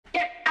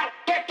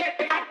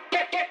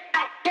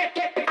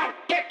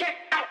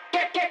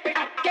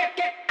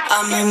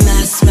I'm a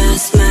mess,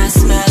 mess,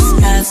 mess, mess,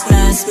 mess,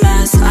 mess,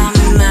 mess. I'm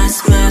a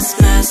mess, mess,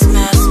 mess,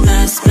 mess,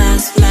 mess,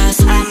 mess,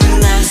 mess. I'm a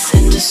mess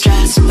in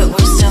distress, but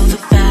we're still the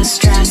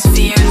best. Dress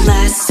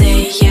fearless,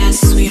 say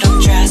yes. We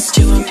don't dress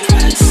to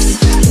impress.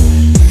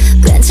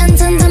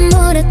 괜찮단다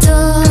뭐래도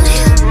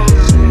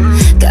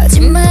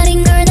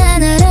거짓말인 걸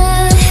난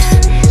알아.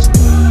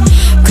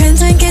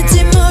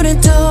 괜찮겠지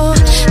뭐래도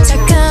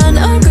착한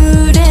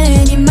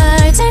얼굴에 네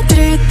말 잘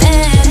들을 땐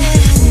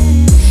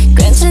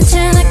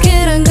괜찮잖아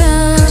그런 건.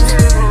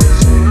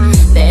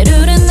 내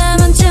룰은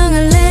나만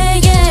정할래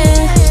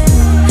yeah.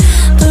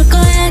 볼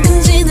거야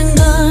금지는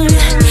걸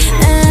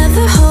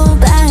Never hold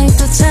back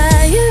더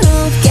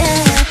자유롭게.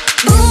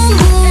 Boom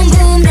boom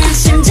boom 내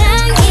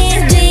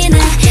심장이 뛰네.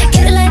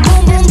 Get it like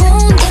boom boom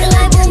boom. Get it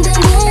like boom boom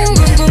boom.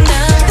 boom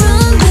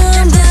boom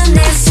boom boom 내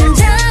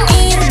심장이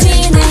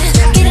뛰네.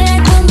 Get it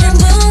like boom boom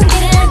boom.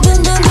 Get it like boom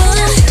boom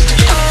boom.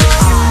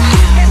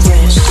 I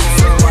wish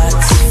for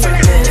what's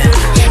forbidden.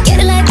 Get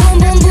it like boom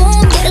boom boom.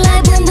 Get it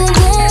like boom boom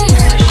boom.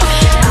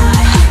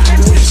 I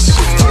wish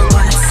for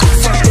what's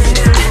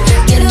forbidden.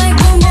 Get it like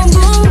boom boom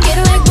boom. Get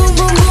it like boom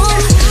boom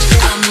boom.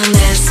 I'm a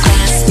mess,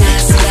 mess,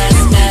 mess, mess,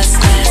 mess,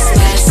 mess,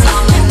 mess.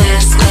 I'm a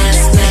mess, mess,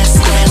 mess,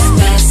 mess,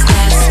 mess,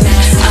 mess,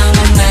 mess. I'm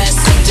a mess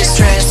in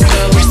distress,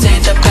 but we say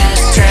the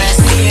best dress.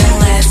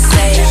 Fearless,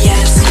 say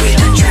yes. We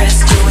don't dress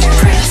to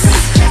impress.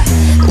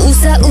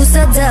 웃어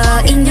더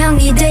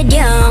인형이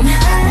되렴.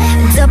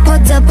 덮어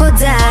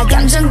다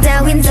감정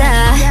따윈 다.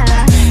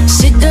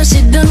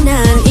 시도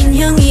난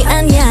인형이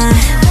아니야.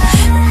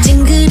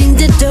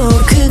 찡그린데도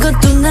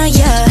그것도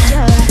나야.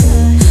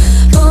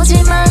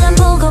 보지 말란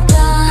보고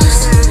봐.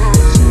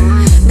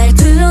 날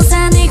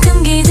둘러싼 이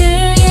금기들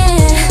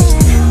yeah.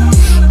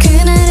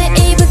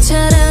 그날의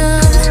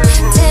이불처럼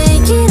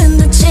Take it on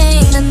the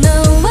chain. I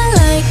know I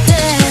like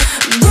that.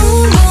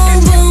 Boom boom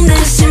boom 내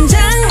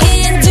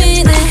심장이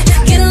뛰네.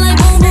 Get it like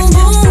boom boom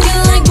boom. Get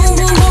it like boom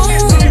boom boom.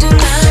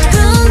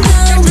 Boom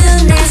boom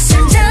boom 내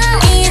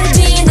심장이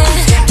뛰네.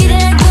 Get it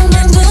like boom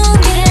boom boom.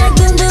 Get it like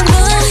boom boom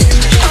boom.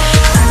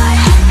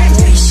 I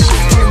wish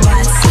for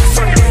what's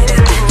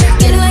forbidden.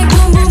 Get it like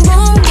boom boom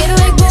boom. Get it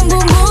like boom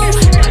boom boom.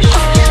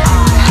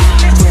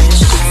 I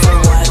wish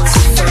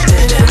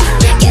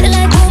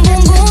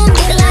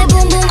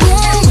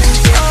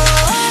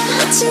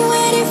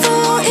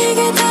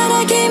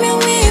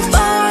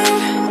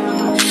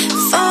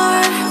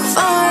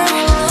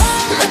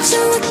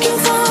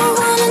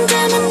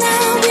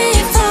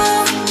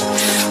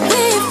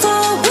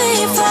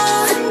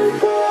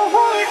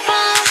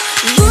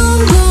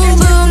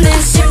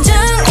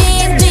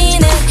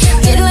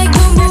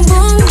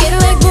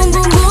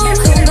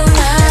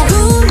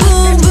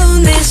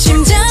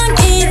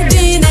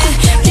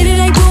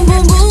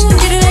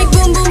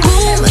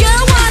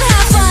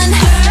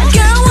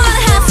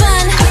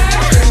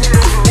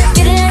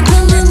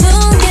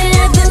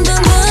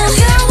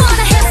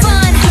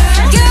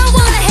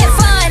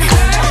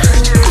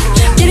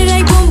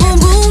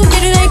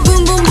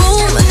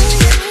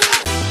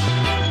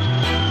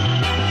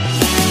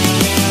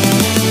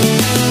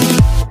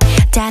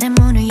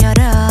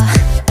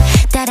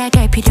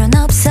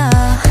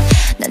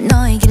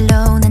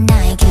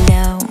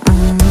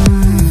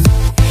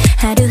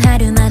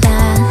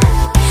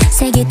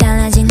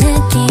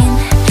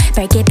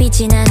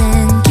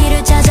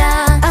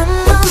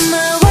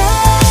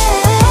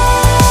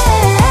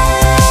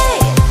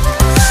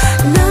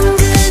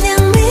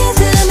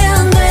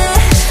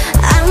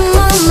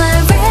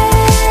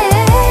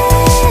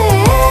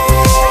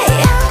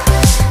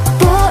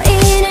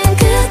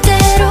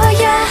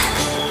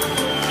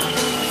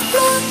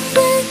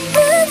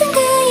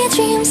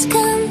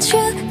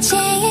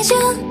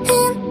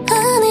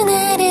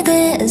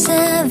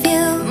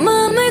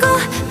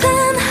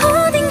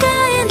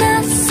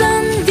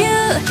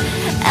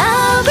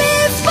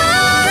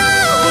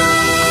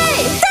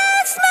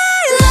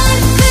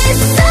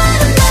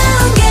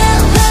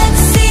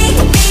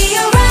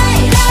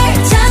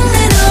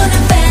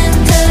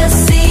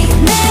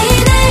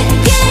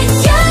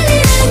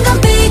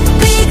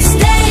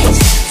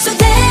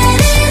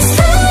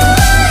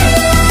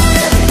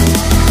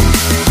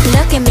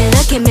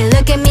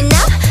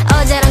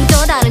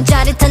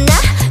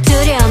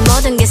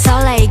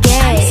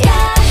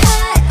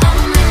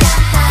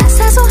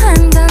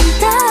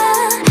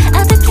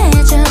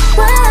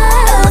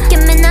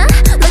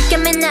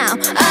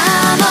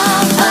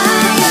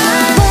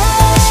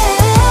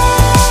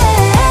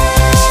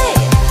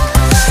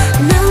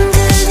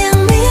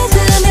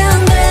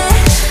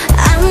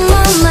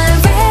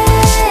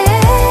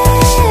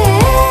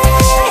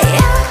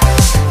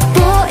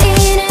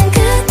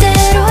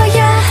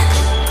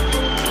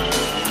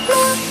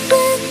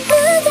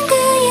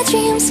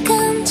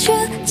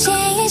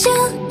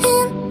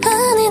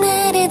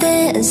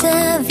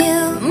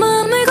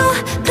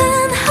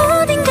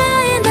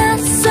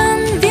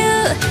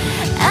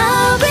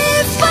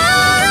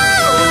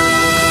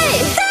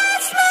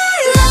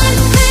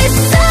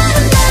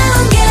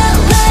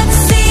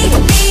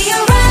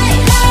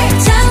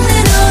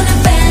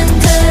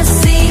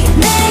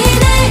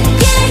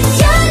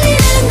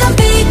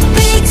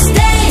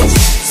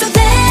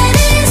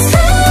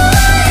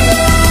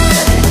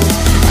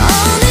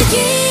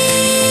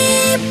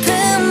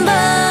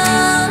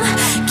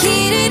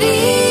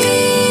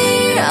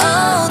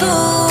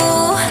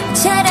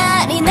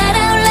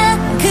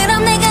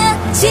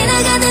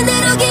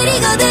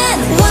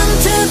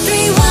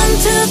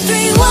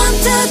 1,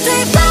 2,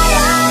 3,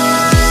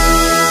 fire.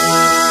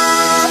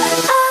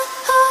 I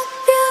hope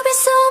you be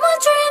so my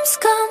dreams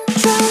come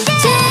true.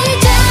 제일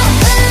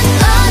좋은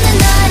어느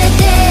날의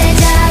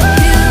데자뷰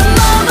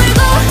몸을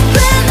보는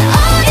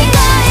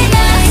어딘가에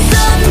낯선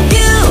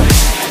view.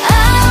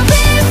 I'll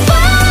be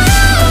far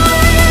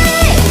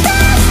away.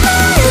 That's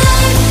my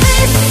life.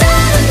 It's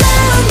all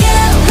about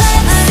you.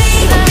 Let's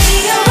see me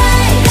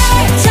right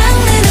there.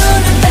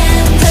 장르로는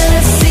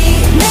fantasy.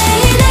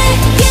 매일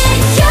내게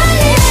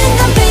열리는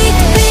건 big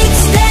big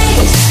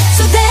stage.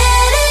 So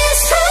that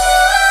is who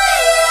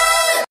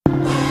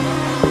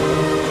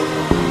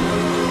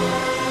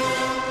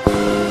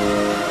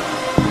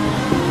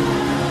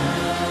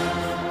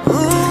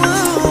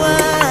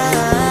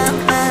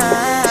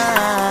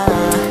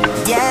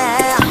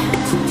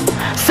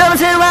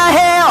I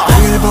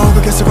am. 을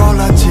보고 계속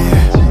올랐지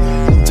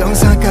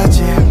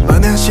정상까지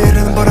많은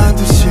실은 보란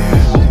듯이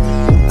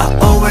I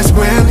always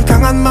win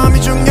강한 마음이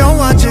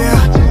중요하지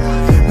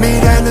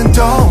미래는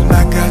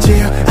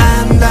도망가지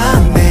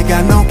난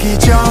내가 놓기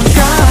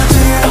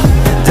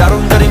전까지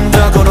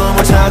다름다림다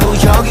걸음을 타고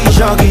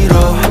여기저기로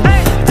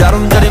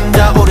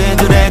다름다림다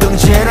우리들의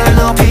긍지를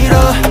높이러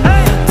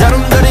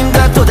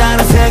다름다림다 또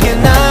다른 세계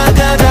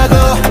나가자고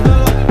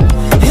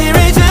이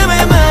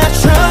리듬에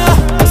맞춰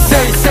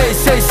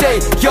Say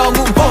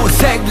영웅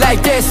보색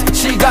like this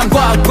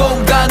시간과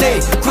공간이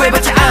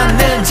구애받지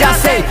않는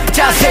자세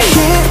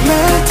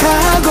힘을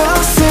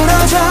타고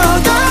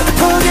쓰러져도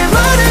포기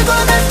모르고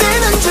날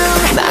뛰는 중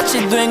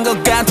낯이 된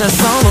것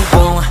같아서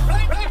넌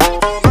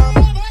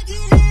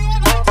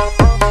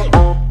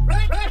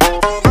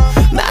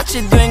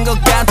낯이 된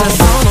것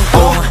같아서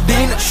넌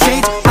우리는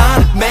쉬지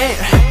않아 매일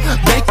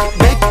make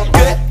it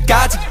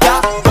끝까지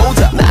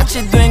가보자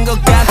낯이 된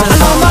것 같아서 I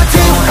love my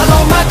team, I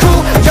love my crew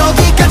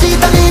여기까지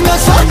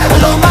달리면서 I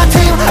love my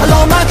team, I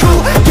love my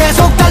crew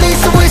계속 달릴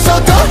수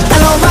있어도 I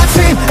love my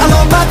team, I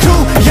love my crew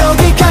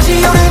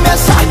여기까지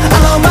오르면서 I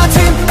love my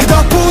team 그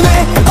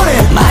덕분에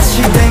우린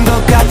맛이 된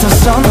것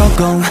같아서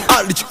너고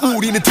알리지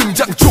우리는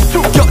등장 중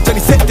여전히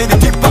세대를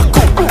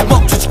뒷받고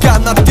멈추지가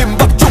않아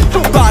뒷박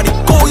중 발이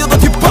꼬여도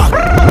뒷박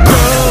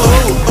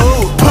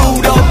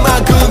Put on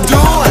my good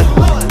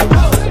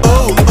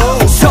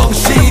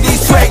성실히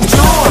swing 중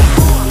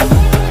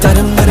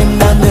다름다림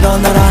난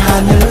늘어나라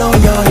하늘로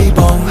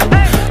열이봉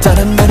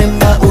다름다림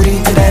나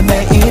우리들의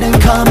매일은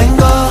coming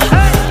go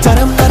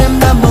다름다림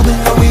난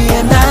모든 걸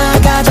위해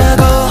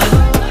나가자고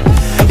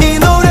이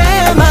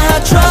노래에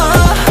맞춰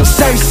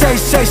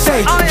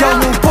Say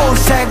영웅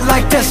보색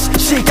like this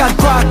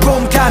시간과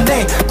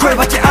공간에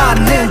구애받지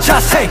않는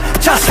자세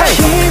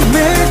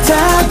힘을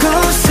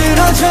타고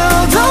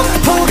쓰러져도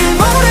포기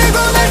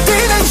모르고 날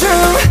뛰는 중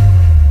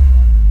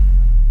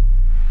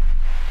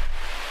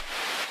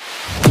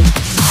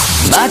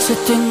마치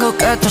뛴 것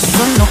같았어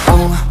너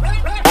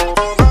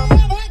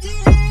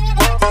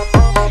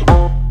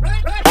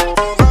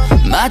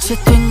마치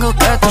뛴 것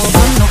같았어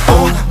너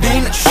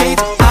우리는 쉬지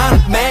않아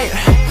매일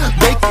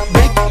make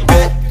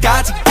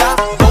끝까지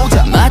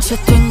가보자 마치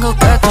뛴 것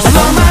같았어 I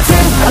love my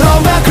team, I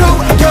love my crew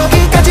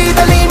여기까지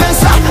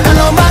달리면서 I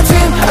love my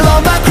team, I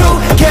love my crew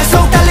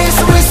계속 달릴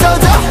수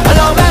있어도 I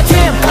love my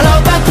team, I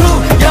love my crew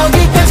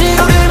여기까지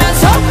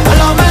오르면서 I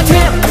love my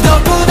team 그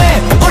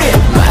덕분에 우리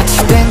마치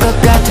된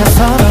것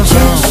같아서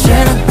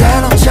진실은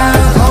대로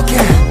자유롭게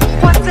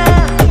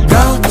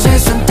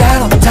거짓은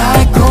대로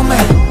달콤해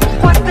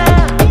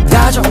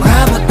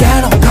다정한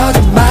대로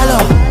거짓말로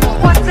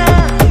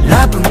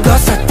나쁜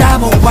것을 다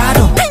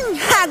모아도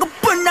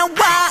하고픈 나와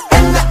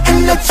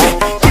에너지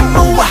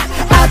힘모아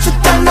아주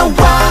딱 나와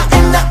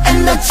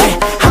에너지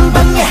한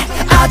방에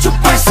아주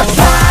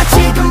발사와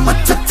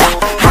지금부터 다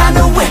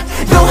하늘에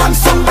너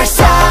함성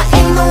발사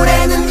이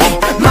노래는 이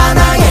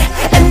만화의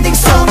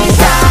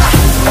엔딩송이다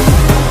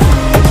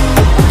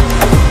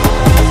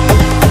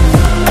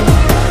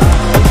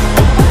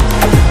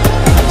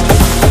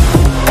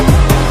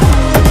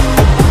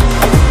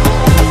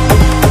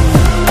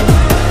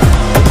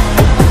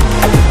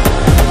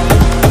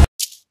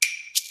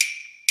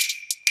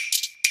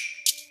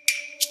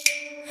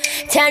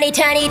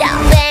Turn it up,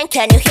 man,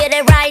 can you hear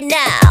it right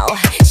now?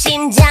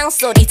 심장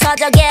소리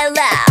터져 get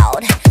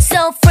loud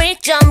So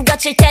freak 좀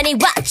거칠 테니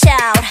watch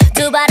out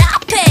두 발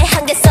앞에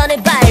한계선을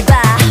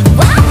밟아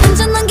wow.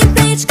 완전한 게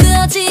페이지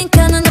그어진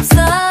칸은 없어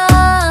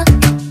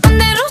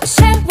반대로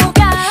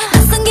채워가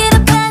낯선 길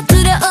앞에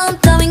두려움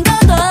따윈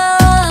거도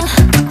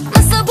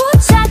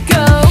맞서보자고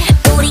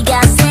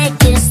우리가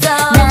새길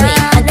story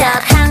한껏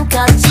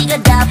한껏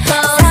찍어다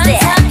post it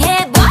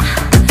상상해봐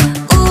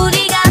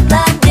우리가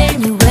만든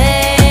new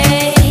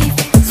wave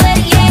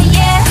Sweaty yeah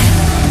yeah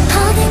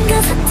어딘가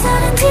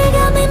색다른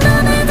질감이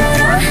맘에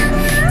들어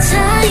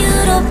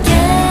자유롭게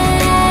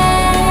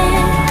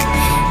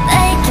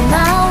Making my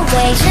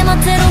way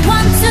제멋대로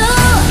one two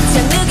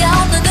장르가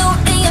없는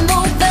우리의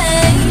movie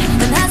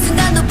단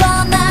한순간도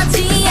뻔하지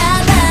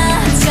않아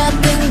첫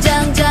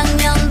등장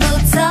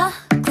장면부터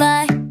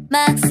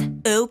climax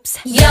oops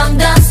Young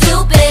dumb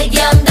stupid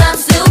You're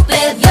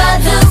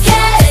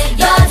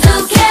too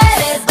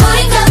cares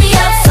우린 감이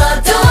없어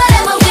Do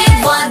whatever we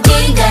want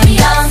getting damn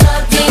young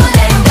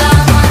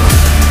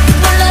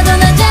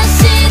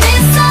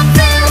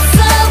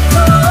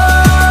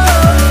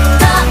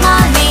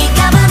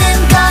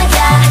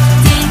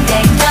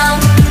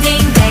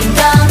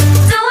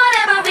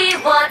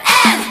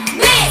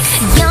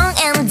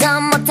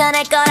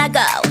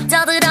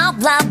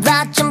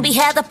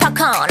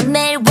on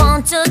매일 1,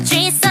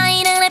 2, 3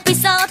 쌓이는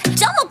에피소드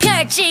전부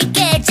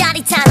펼칠게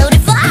짜릿한 우리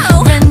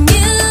flow Brand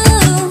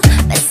new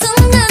매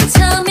순간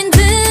처음인 듯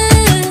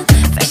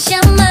Fresh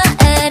on my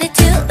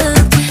attitude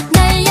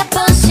날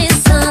얕본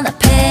시선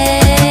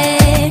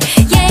앞에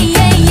Yeah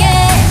yeah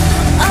yeah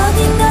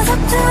어딘가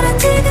서투른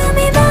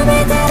지금이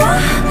맘에 들어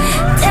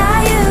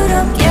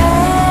자유롭게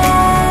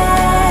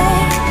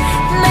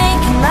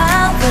Making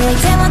my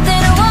way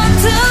제멋대로 want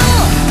to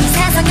이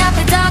세상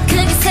앞에 더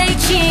크게 say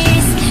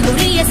cheese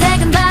우리의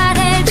색은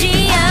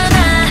바래지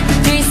않아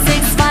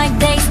 365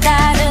 days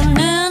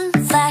다르는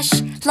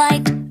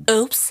flashlight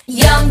Oops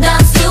Young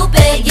dumb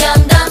stupid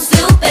Young dumb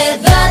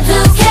stupid But who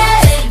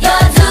cares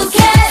But who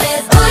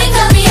cares 우린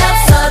겁이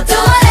없어 Do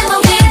whatever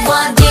we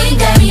want Ding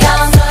dang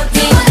dong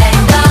Ding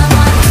dang dong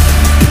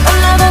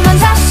올라가면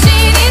자신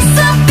있어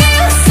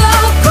Feel so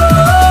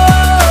cool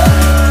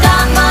더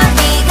멀리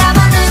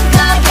가보는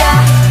거야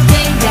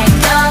Ding dang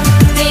dong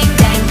Ding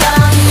dang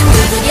dong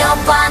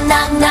두드려봐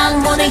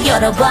낭낭 문을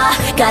열어봐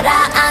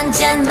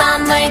가라앉은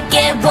맘을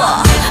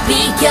깨워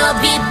비겨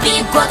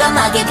빕빕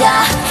과감하게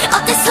가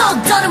어때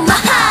속도는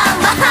마하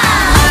마하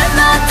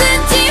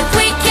얼마든지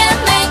we can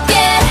make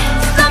it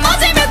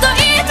넘어지면 또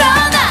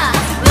일어나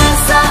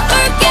무서울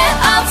게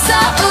없어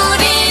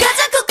우리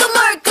가자 꾹꾹 물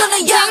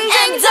young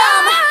and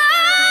dumb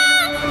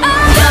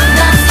Young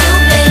dumb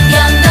stupid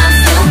Young dumb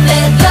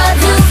stupid But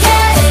who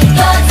cares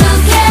But who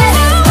cares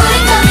우린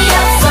겁이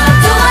없어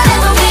Do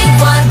whatever we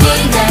want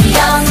Ding dang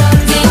dong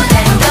Ding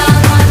dang dong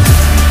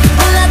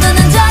올라가는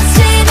자신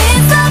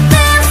있어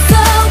Feel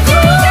so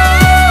good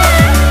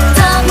더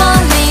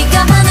멀리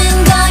가보는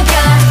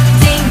거야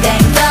Ding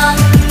dang dong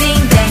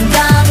Ding dang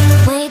dong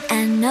Wait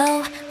I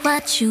know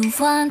what you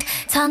want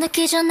더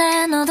늦기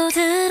전에 너도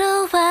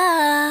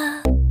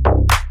들어와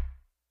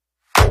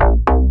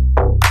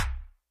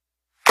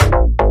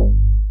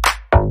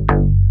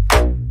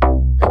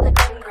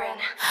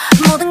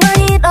모든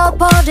걸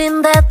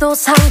잃어버린데도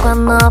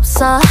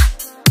상관없어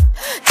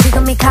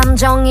지금 이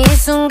감정이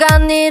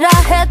순간이라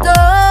해도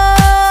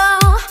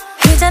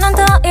이제는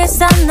더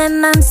이상 내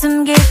맘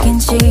숨기긴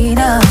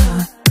싫어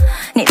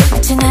네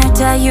눈빛이 날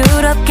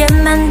자유롭게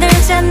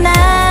만들잖아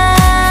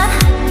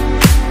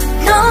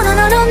No no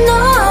no no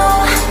no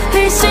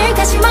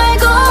의식하지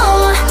말고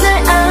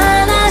날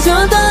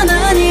안아줘도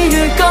난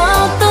잃을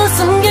것도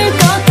숨길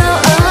것도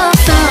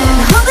없어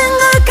모든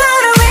걸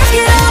걸어 risk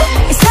it all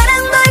이 사랑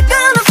널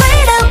gonna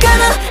fade out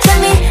gonna set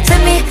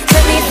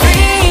me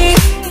free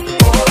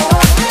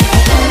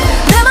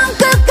내 맘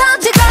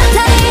끝까지 갈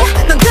테니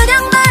넌 그냥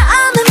날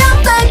안으면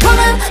돼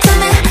Come on set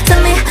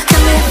me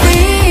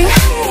free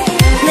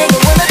내가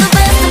원하는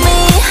best of me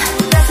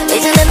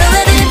이제 난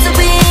ready to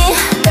be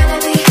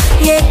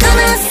Yeah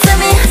gonna set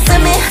me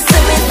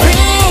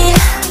free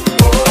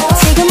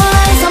지금 all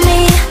eyes on me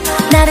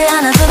나를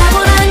안아줘라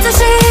보란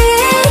듯이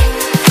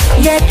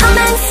Yeah come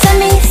and set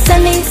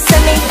me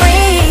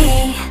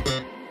free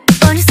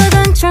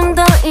어리석은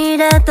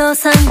정도이라도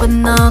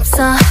상관없어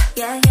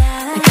날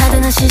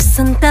가두는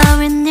시선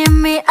따윈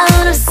이미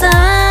out of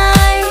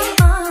sight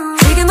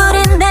지금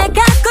우린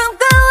내가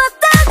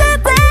꿈꿔왔던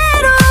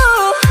그대로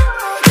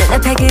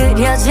눈앞에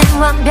그려진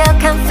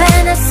완벽한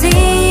fantasy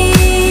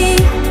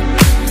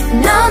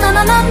No no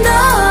no no no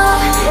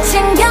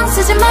신경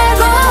쓰지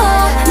말고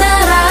날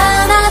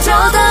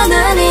안아줘도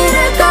난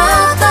잃을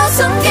것도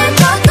숨길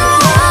것도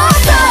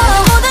없어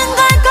모든 걸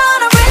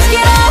걸어 risk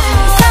it all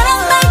이 사랑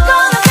날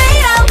gonna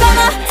fade out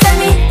gonna set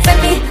me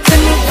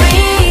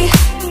free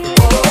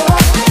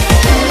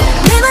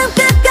내 맘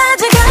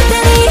끝까지 갈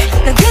테니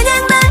넌 그냥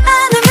날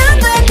안으면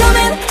돼 Come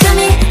and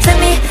set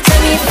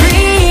me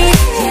free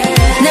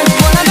내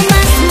원하는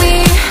말씀이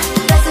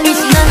이제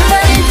나는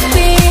ready to be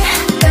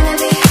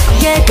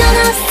Yeah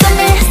gonna set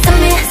me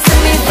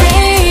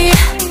free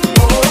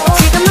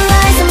지금 all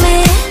eyes on me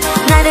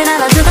나를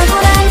알아주고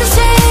보란 듯이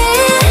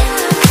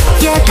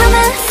Yeah come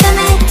and set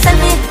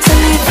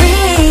me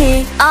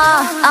free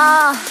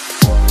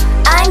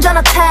I ain't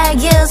gonna tell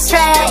you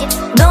straight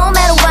No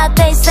matter what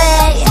they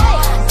say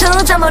두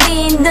점을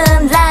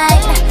잇는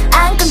line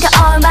안 끊겨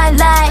all my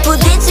life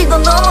부딪히고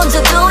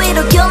넘어져도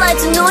일으켜 날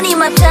두 눈이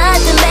맞닿을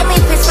때 make me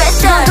feel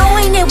special 너로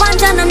인해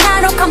완전한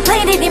나로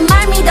completely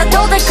말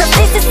믿어도 돼 cause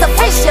this is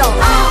official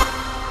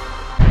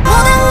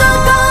모든 걸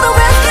걸어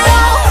risk it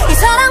all 이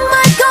사랑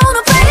말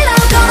gonna fade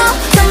out gonna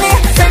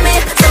set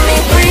me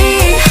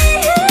free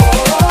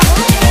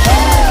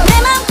내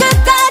맘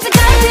끝까지 갈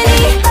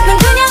테니 넌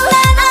그냥 날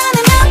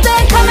안으면 돼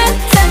Come and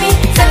set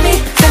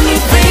me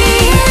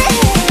free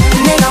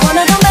내가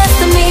원하던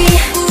best of me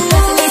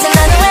이제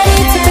나는 ready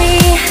to be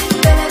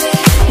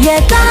Yeah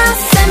gonna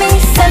set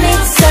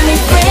me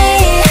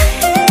free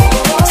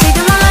지금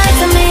all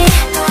eyes on me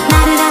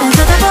나를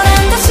알아줘도 보란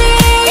듯이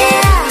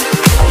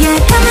Yeah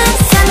come and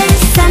set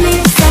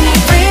me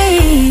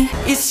free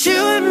It's you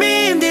and me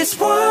in this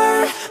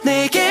world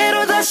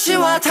내게로 다시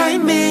와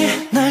time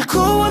me 날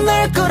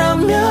구원할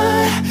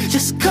거라면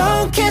Just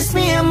come kiss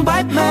me and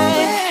bite me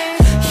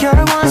You're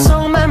the one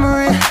song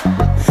memory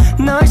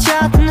널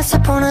찾는 내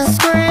세포는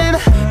scream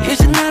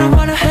이제 나는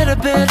wanna hit a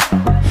bit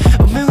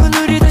운명은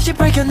우리 다시 다시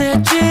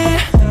발견했지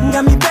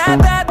감이 bad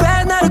bad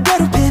bad 나를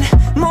괴롭힌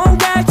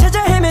뭔가를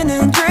찾아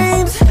헤매는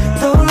dreams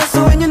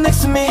떠올랐어 when you're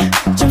next to me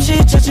잠시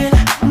잊혀진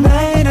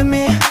나의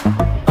이름이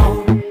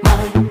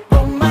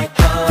Oh my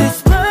god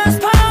This blood's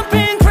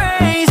pumping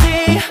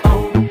crazy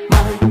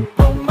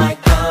Oh my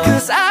god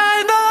Cause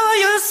I know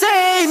you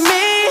save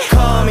me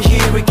Come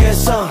here we get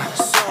some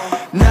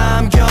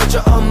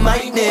남겨줘 on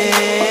my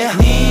name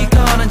네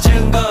거란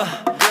증거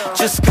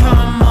Just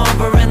come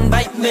over and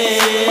bite me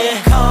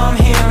Come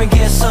here and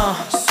get some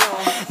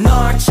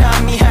널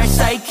참미할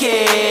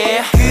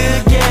사이게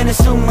그게 내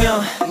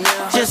숙명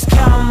Just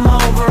come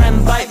over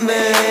and bite me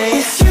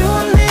It's you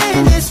and me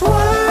in this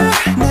world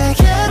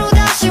내게로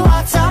다시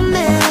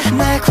왔다네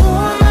날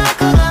구원할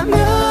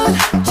거라면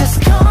Just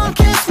come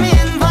kiss me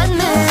and bite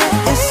me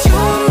It's you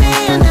and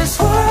me in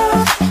this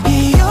world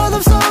이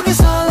어둠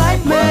속에서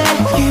light me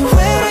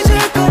기회를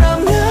줄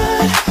거라면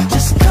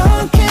Just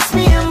come kiss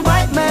me and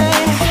bite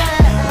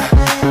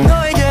me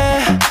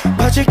너에게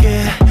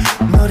바칠게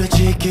너를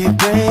지키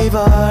brave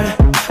heart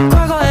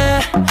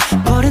과거에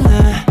버린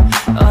내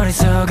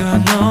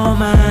어리석은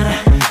너만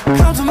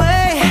Come to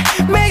me,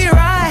 make it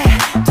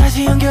right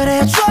다시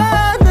연결해줘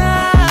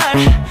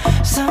날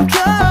삼켜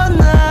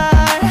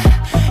날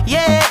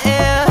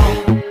Yeah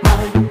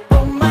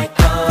Oh my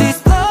god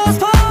This love's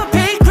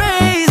pumping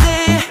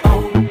crazy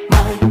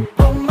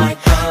Oh my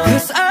god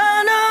Cause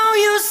I know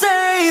you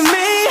save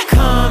me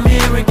Come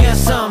here and get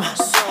some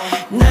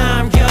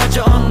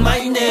남겨줘 on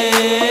my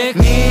neck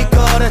네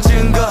거란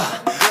증거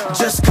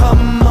Just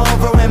come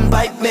over and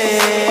bite me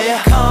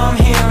Come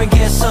here and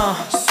get some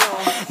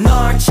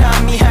널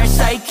참미할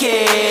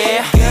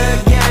사이게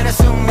그게 내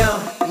숙명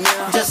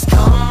Just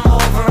come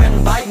over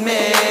and bite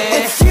me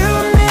It's you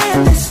and me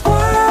in this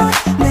world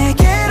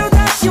내게로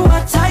다시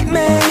와 type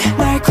me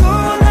날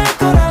구원할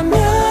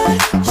거라면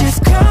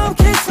Just come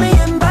kiss me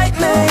and bite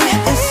me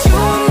It's you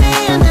and me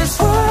in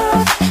this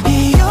world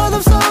이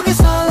어둠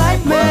속에서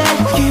light me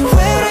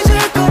기회를 줄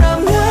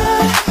거라면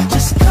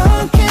Just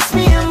come kiss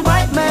me and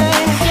bite me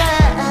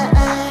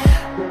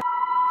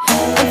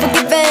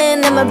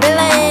Unforgiven, I'm a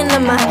villain,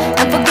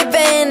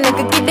 unforgiven,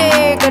 내가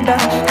길을 걸어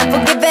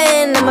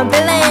Unforgiven, I'm a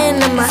villain,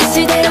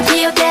 사실대로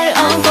기억대로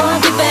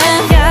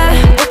unforgiven Yeah,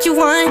 what you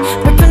want,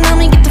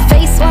 불편함이 get the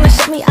face wanna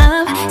shut me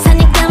up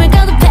사냥감을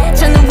거듭해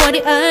찾는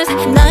warriors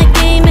너의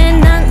게임에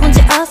난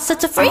문제 없어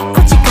such a freak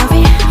what you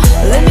copy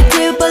Let me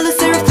do balloon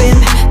seraphim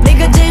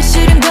내가 제일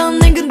싫은 건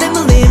내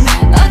근데물림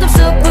어둠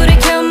속 불을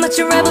켜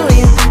맞춰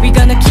rebelling We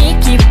gonna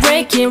keep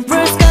breaking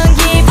rules gonna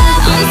give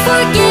up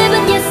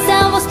Unforgiven, yes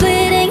I was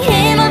bleeding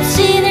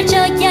힘없이 늘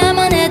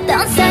져야만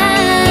했던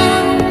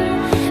삶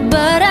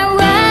But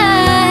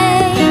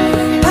alright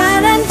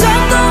바란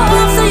적도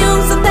없어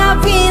용서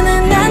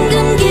따위는 난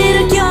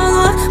금기를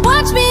겨눠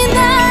Watch me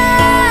now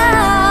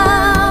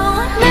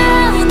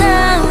Now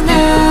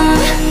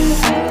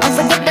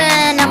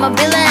Unforgiven, I'm a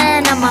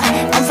villain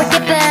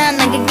Unforgiven,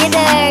 내가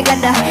길을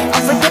가다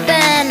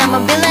Unforgiven, I'm a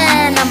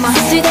villain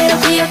사실대로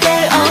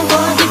기억대로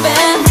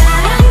unforgiven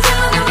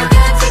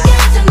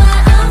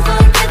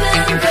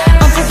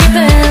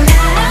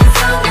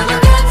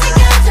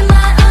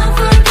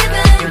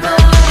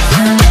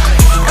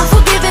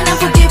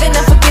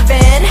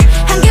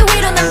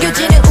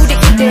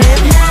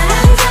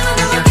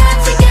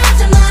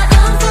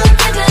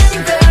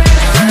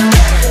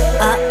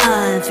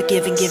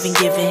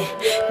Giving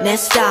내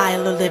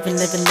스타일로 living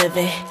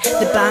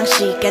내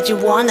방식까지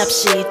원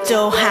없이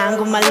또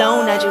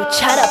한국말로 아주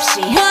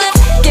철없이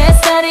Get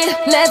started,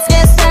 let's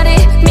get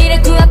started 미래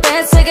그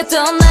앞에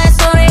새겼던 나의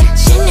소리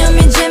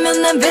신념이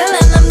지면 난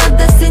villain I'm not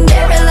the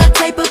Cinderella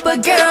type of a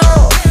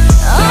girl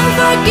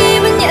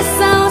Unforgiven, yes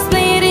I was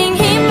bleeding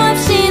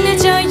힘없이 늘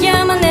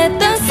져야만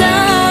했던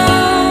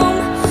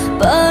싸움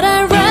But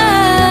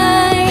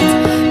alright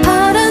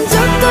바란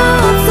적도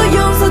없어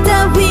용서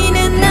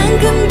따위는 난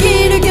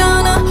금기를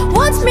겨눠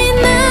Watch me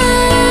now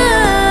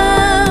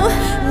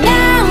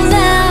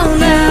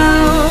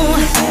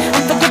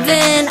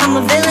Unforgiven, I'm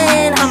a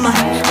villain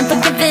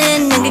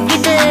Unforgiven, 내가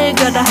길을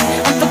걸어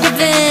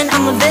Unforgiven,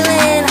 I'm a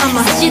villain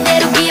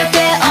사실대로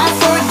기억해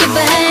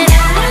Unforgiven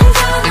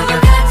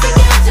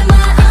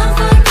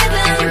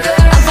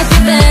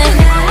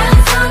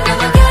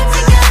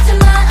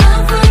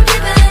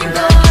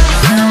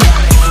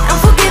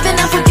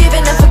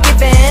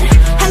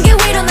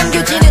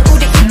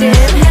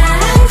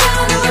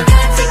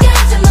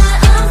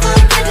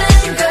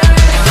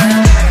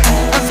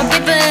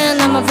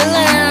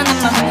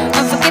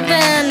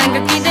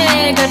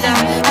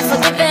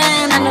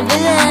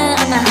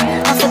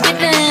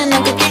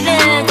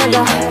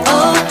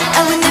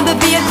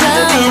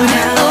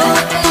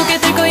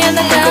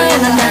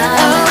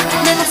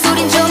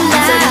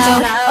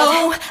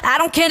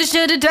care to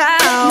shut it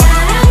down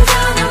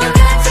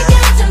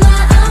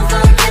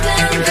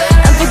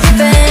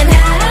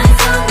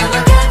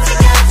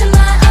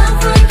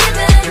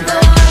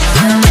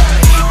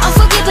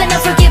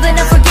Unforgiven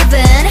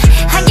Unforgiven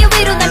한계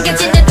위로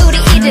남겨지는 우리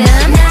이름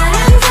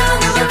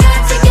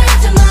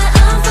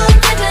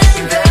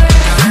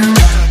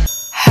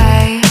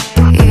Hey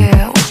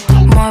you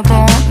뭘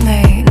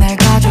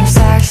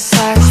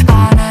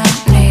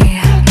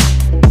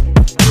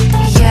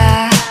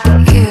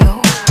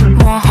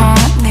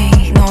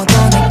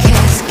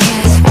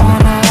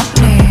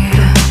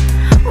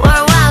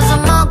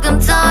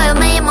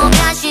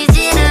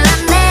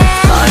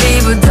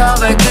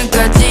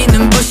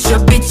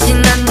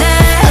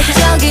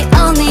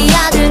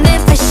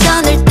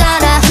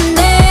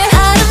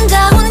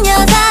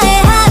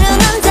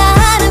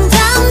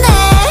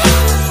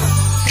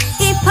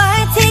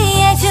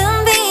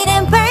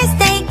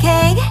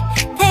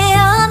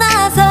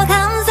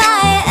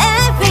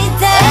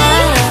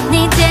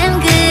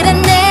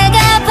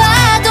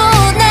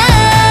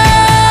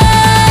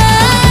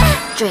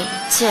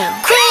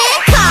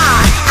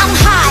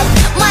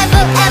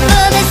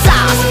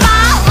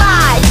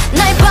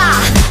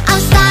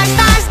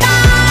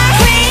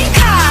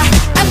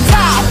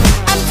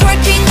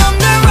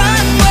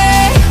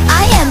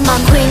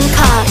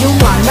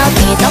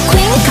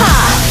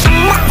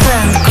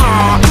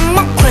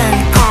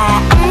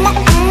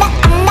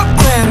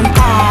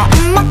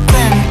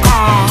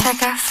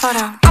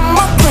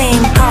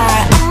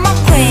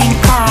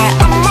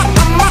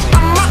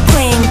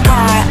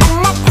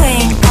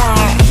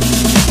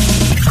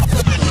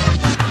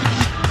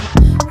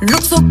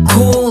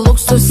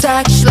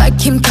She like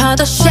Kim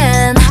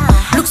Kardashian.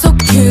 Look so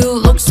cute,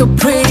 look so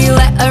pretty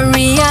like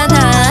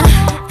Ariana.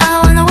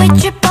 I wanna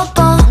with you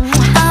뽀뽀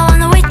I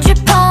wanna with you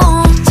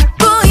봄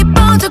자꾸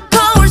이뻐져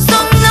거울 속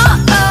너.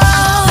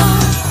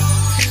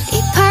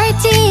 이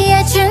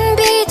파티에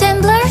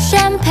준비된 blur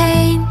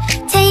champagne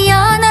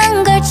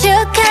태어난 걸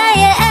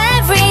축하해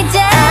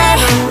everyday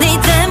네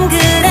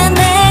닮그라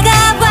내가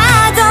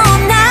봐도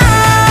난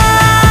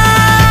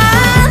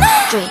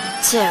 3,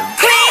 2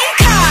 Green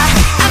car,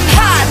 I'm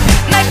hot.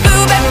 My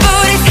boob and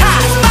booty's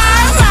hot.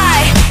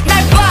 Spotlight, 날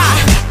봐.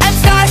 I'm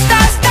star,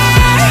 star,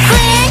 star.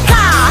 Queen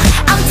car,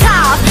 I'm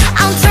top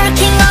I'm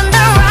twerking on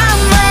the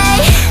runway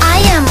I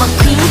am a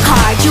queen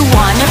card You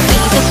wanna be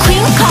the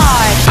queen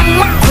card I'm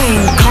a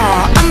queen car.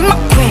 I'm a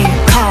queen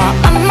car.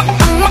 I'm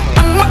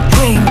a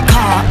queen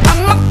car.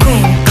 I'm a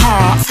queen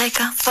car. Take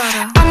a photo.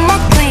 I'm a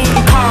queen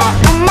car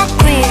I'm a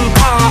queen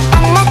car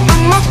I'm a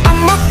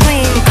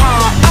queen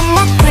car I'm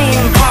a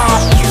queen car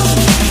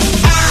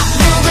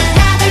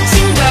누구나 들친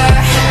걸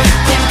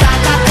Queen car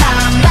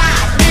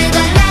만들던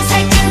나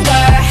살찐 걸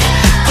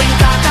Queen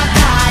car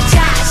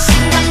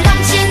자신감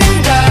넘치는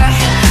걸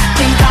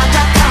Queen car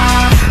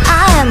I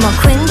am a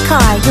queen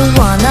car You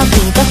wanna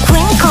be the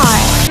queen car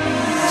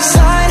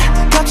Sign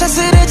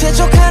갑작스레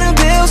재촉하는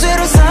bills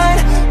zero sign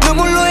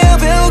눈물로야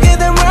배우게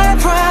된 right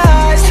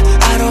price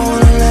I don't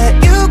wanna let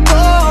you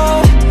go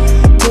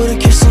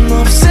돌이킬 순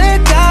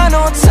없을까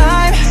no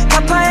time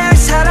갚아야 할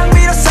사랑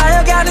위로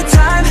쌓여가는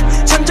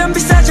time 점점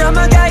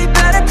비싸져만 가 이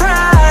better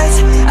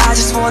price I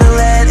just wanna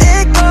let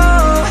it go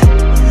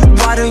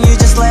Why don't you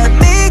just let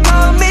me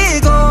go me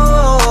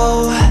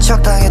go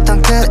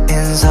적당했던 그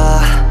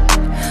인사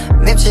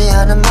밉지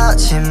않은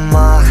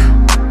마지막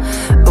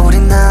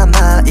우린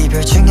아마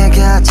이별 중에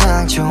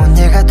가장 좋은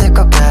예가 될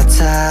것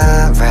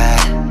같아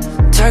right.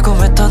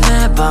 달콤했던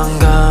내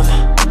방금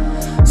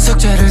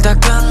숙제를 다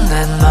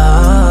끝낸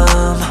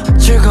마음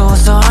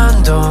즐거웠어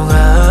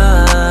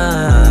한동안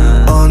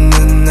어느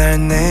날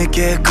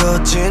내게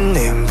거친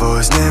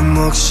invoice 내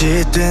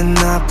몫이 된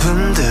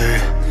아픔들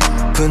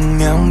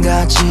분명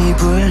다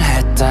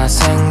지불했다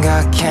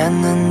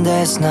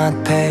생각했는데 it's not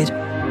paid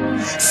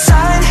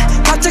Sign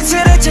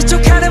갑작스레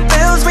재촉하는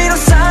bills we don't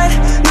sign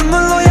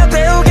눈물로야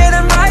배우게 된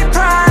right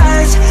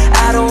price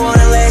I don't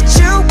wanna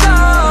let you go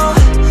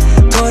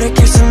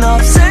돌이킬 순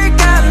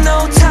없을까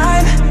no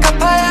time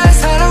갚아야 할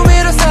사랑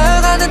위로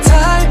쌓여가는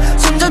time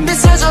점점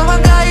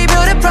비싸져만 가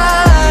이별의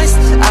price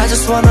I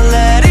just wanna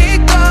let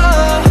it go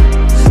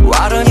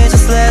Why don't you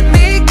just let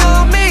me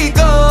go me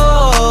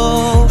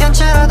go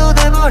연체라도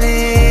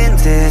돼버린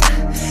듯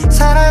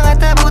사랑할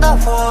때보다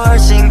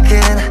훨씬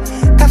큰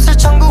값을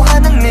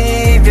청구하는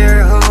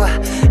이별 후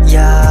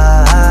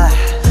yeah.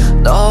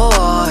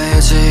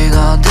 너와의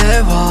지난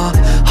대화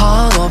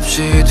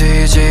한없이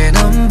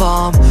뒤지는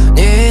밤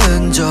네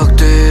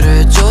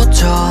흔적들을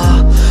쫓아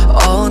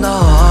oh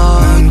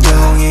no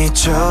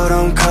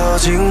눈덩이처럼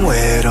커진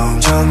외로움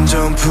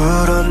점점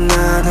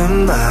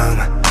불어나는 마음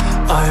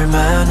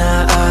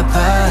얼마나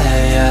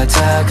아파해야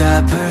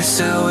다가볼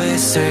수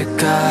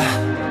있을까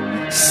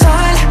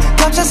Sign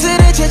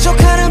갑작스레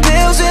재촉하는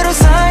bills zero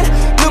sign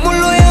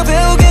눈물로야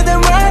배우게 된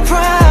right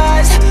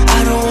price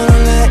I don't wanna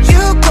let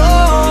you go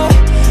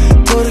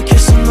돌이킬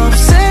순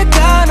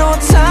없을까 no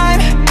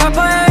time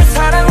갚아야 할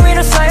사랑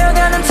위로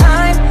쌓여가는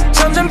time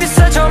점점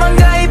비싸져만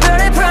가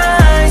이별의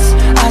price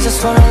I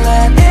just wanna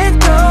let it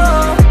go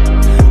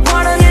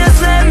Why don't you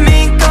just let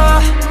me go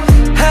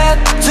Had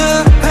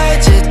to pay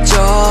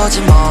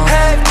찢어진 몸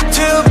Had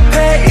to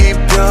pay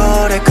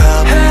이별의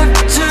값 Had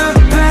to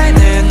pay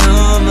내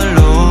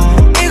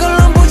눈물로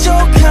이걸로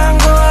부족한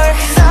걸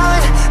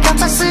Sign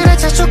갑작스레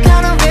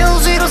재촉하는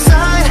bills zero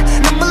sign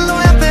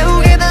눈물로야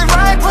배우게 된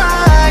right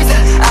price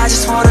I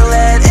just wanna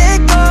let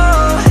it go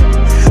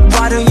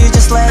Why don't you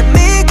just let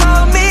me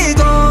go me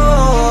go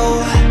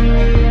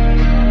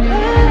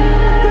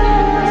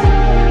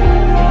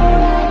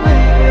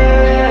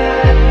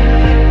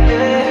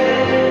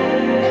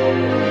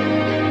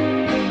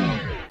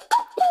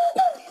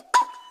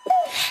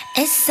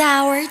It's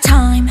our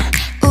time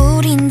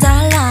우린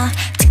달라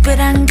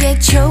특별한 게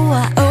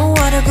좋아 Oh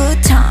what a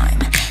good time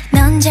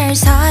넌 잘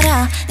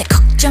살아 내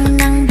걱정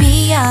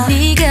낭비야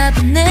네가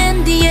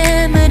보낸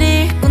DM을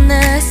읽고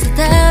나서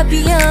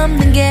답이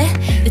없는 게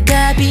내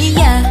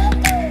답이야.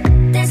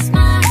 That's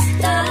my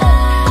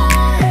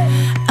style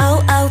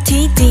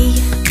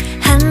OOTD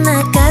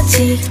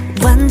하나까지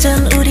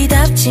완전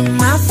우리답지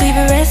My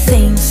favorite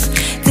things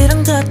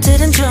그런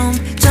것들은 좀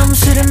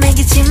점수를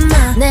매기지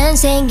마. 난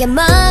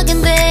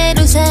생겨먹은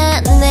대로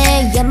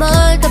사네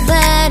뭘 더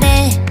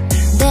바래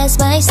That's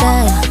my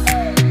style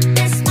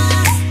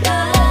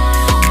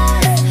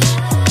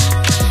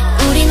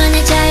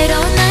우리만의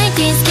자유로운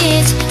 90s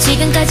kids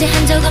지금까지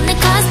한 적 없는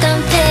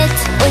custom fit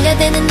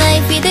올려대는 나의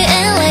feed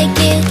and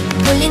like it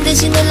몰린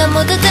듯이 눌러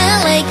모두 다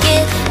like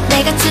it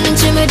내가 추는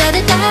춤을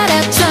다들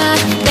따라춰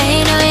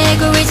매일 너의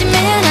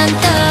알고리즘에 난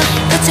떠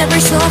걷잡을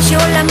수 없이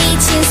올라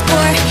미친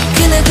sport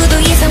그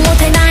누구도 예상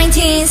못할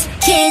 19s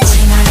kids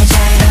우리만의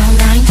자유로운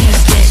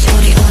 90s kids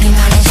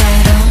우리만의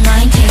자유로운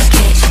 90s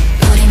kids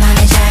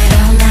우리만의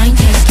자유로운 90s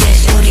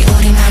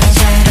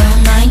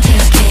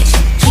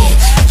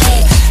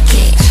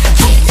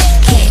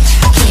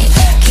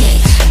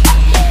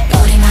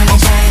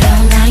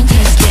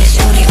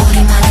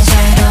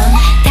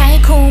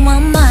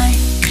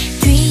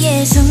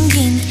맘속에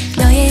숨긴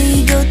너의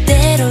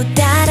의도대로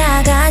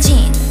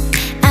따라가진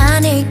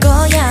않을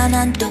거야.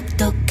 난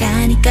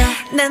똑똑하니까.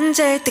 난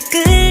절대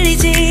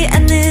끌리지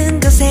않는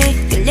것에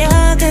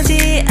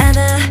끌려가지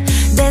않아.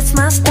 That's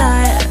my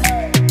style.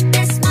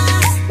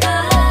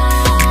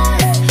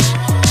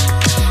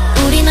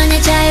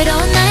 우리만의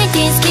자유로운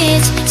 90s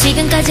kids.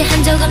 지금까지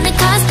한 적 없는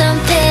custom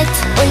fit.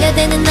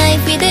 올려대는 나의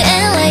feed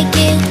and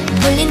like it.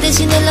 불린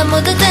듯이 눌러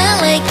모두 다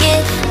like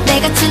it.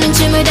 내가 추는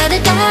춤을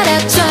다들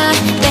따라춰.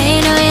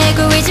 매일 너의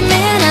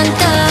알고리즘에 난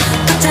떠.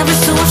 걷잡을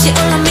수 없이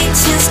올라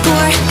미친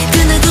score. 그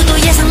누구도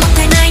예상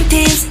못할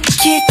 90s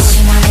kids.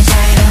 우리만의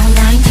자유로운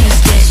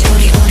 90s kids.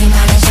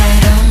 우리만의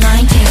자유로운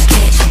 90s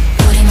kids.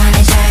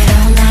 우리만의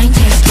자유로운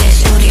 90s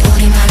kids.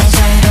 우리만의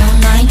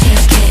자유로운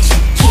 90s kids.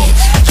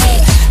 Kids,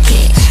 kids,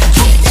 kids,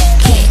 kids,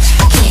 kids,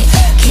 kids,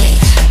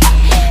 kids.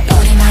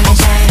 우리만의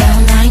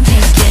자유로운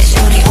 90s kids.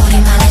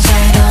 우리만의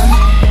자유로운.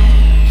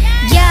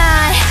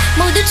 Yeah,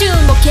 모두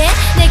주목해.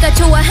 내가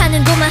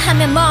좋아하는 것만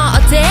하면 뭐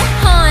어때?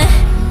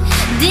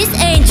 This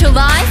ain't your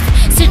life.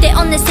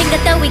 쓸데없는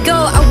생각 따위 go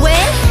away.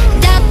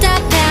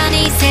 답답한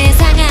이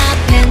세상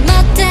앞엔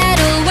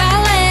멋대로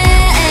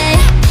wallet.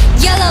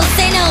 Yellow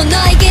say no.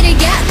 너의 길을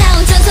get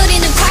down.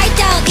 전소리는 quiet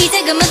down.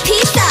 이제 그만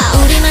peace out.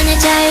 우리만의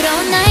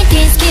자유로운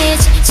 90s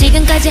kids.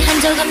 지금까지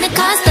한 적 없는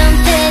custom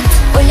fit.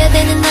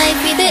 올려대는 나의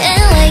feed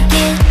and like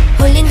it.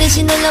 홀린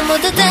듯이 눌러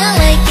모두 다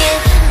like it.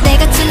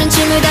 내가 추는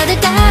춤을 다들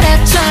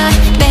따라춰.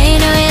 매일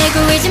너의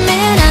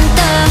알고리즘에 난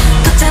떠.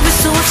 걷잡을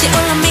수 없이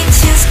올라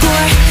미친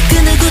score. 그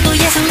누구도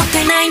예상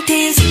못할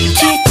 90s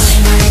kids.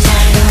 우리만의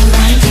자유로운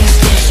 90s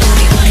kids.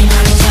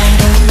 우리만의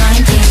자유로운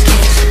 90s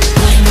kids.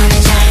 우리만의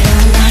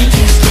자유로운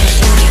 90s kids.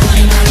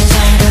 우리만의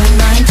자유로운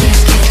 90s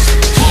kids.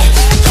 Kids,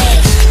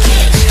 kids,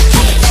 kids,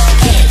 kids,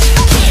 kids,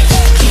 kids,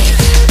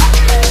 kids.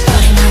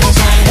 우리만의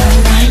자유로운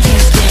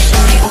 90s kids.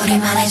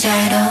 우리만의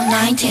자유로운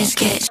 90s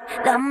kids.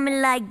 Love me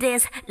like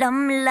this, love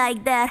me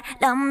like that,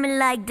 love me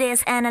like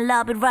this, and I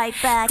love it right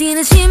back.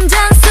 뛰는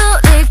심장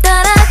소리를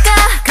따라가.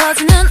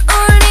 거지는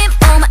울림.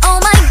 Oh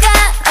my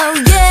god, oh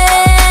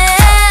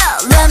yeah.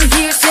 Let me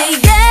hear you say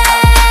yeah.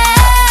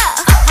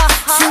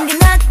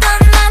 숨겨놨던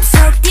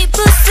맘속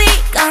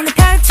deeply 꺼내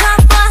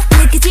펼쳐봐.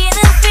 느껴지는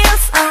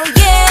feels, oh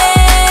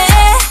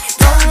yeah.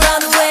 Don't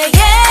run away,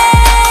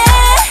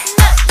 yeah.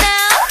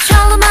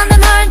 절로 만난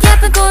널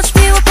예쁜 꽃이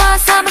피워봐.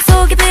 사막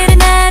속에 들이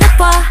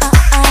내려봐.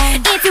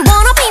 If you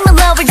wanna be my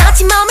lover,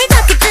 다친 마음을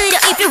닿게 들여.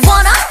 If you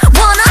wanna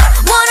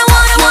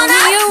Show me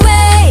your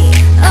way.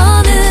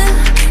 어느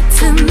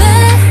틈에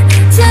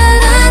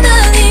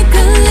자라난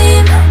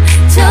이끌림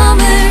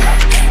점을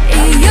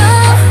이어.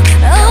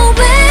 Oh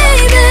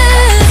baby,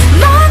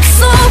 not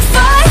so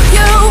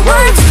fire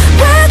words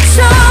외쳐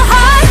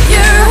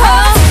higher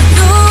hopes.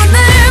 눈을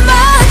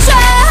맞춰.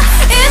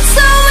 It's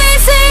so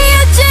easy,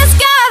 you just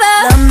gotta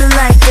love me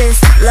like this,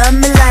 love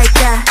me like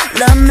that,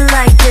 love me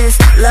like this,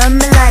 love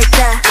me like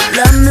that,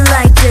 love me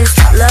like this,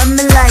 love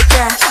me like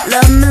that,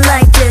 love me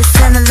like this,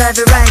 and I love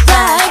it right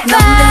back.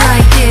 Love me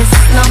like this,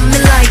 love me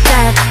like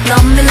that,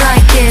 love me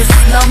like this,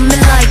 love me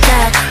like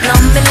that,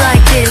 love me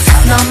like this,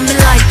 love me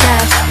like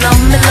that, love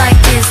me like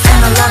this,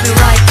 and I love it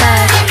right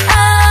back.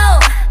 Oh,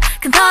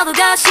 큰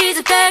파도가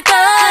시작될걸.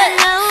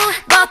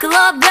 Buckle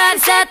up, ready,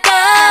 set, go.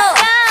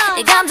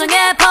 이 감정의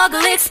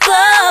퍽을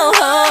explode.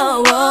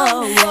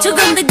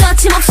 조금 더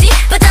거침없이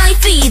바다의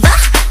fever.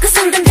 그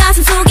순간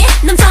가슴 속에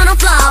넘쳐난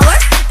flower.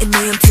 이미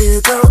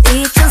멈추고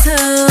있던 숨.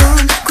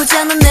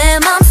 고장난 내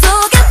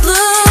맘속에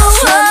blue.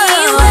 Show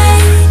me way.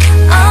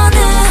 어느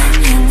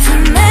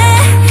틈에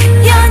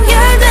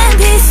연결된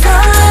비서.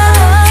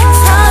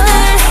 선을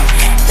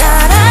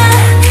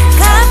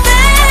따라가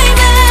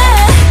baby.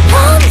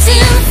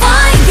 Wanting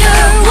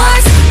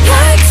fireworks,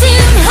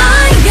 curtain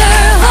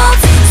higher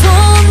hopes.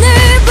 손을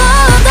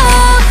뻗어.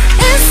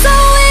 It's so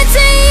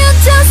easy, you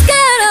just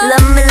gotta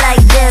love me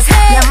like this,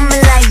 love me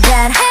like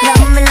that,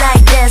 love me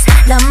like this,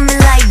 love me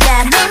like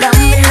that, love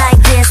me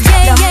like this,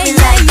 love me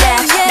like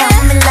that,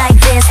 love me like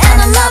this, and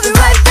I love it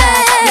right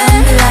back.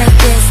 Love me like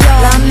this,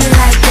 love me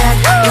like that,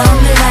 love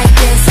me like this,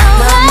 love me like that,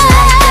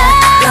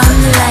 love me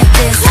like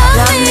this,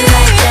 love me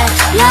like that,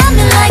 love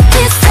me like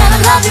this, and I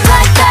love it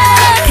right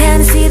back. Can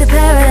you see the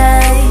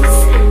paradise?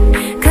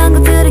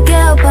 광고들을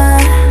깨워봐.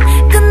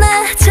 끝내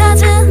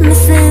잦은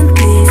missing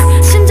piece.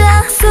 심장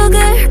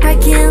속을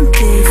밝힌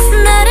peace.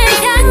 나를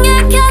향해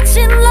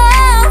겹친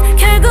love.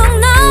 결국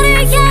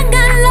너를 향한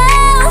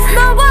love.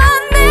 너와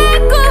내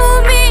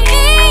꿈이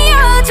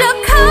이어져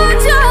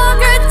커져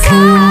그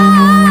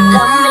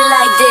Love me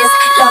like this,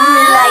 love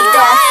me like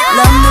that,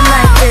 love me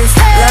like this,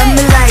 love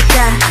me like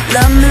that,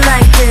 love me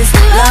like this,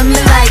 love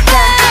me like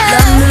that,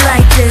 love me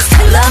like this,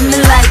 love me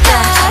like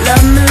that,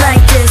 love me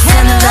like this,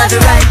 and I love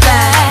it right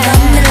back.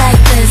 Love me like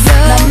this,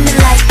 love me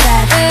like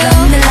that, love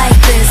me like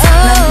this,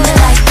 love me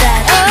like that,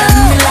 love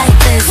me like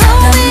this,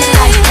 love me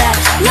like that,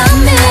 love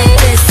me like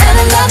this, and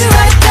I love it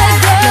right back.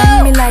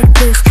 Love me like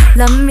this,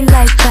 love me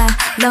like that,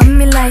 love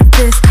me like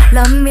this,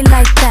 love me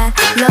like that,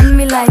 love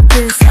me like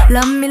this,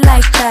 love me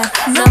like that,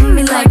 love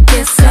me like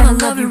this, and I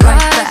love you right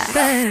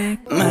back.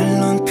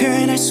 말론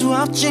표현할 수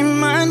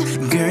없지만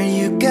Girl,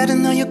 you gotta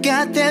know you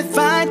got that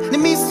fine. 내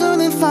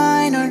미소는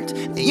fine art,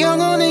 내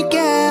영혼을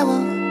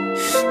깨워.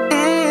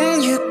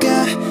 You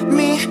got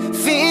me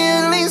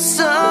feeling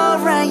so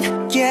right.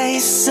 Yeah,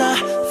 it's so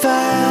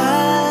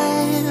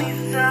fine.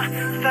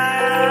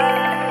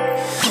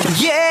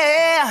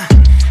 Yeah,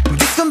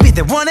 this gon' be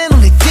the one and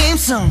only theme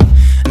song.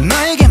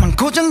 너에게만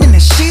고정된 내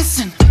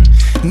시선.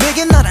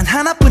 내게 너란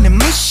하나뿐인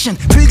미션.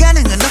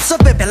 불가능은 없어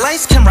baby,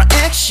 lights, camera,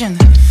 action.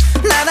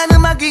 나란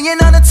음악 위에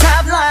너는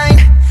top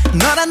line.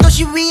 너란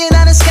도시 위에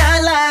나는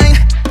skyline.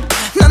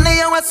 넌 내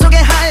영화 속의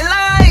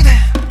highlight.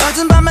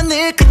 어두운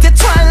밤하늘 끝에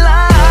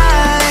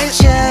twilight.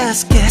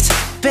 Just gets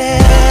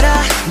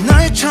better.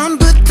 널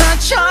처음부터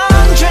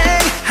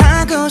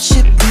전쟁하고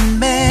싶은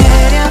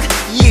매력.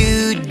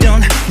 You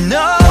don't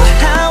know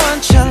how I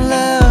want your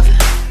love.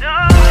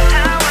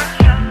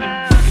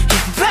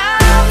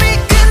 밤이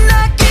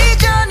끝나기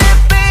전에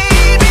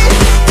baby,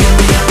 you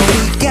know we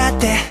got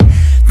that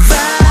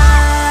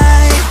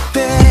vibe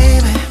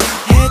baby.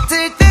 해 뜰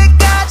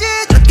때까지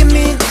look at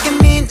me, look at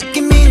me, look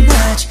at me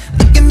much.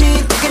 Look at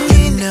me, look at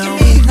me, know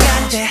we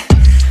got that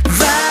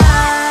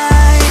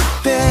vibe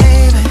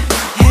baby.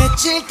 해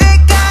질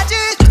때까지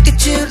look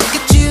at you, look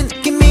at you,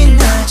 look at me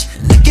much.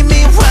 Look at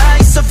me why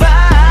so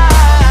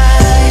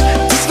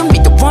vibe. This gon' be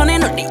the one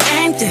and only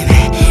anthem.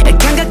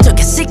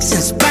 감각적인 six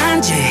sense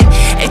반지.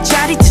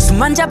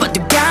 자리에서만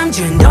잡아도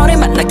강제. 너를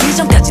만나기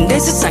전까지 내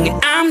세상에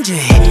암제.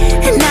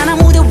 난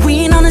아무데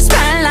위 너는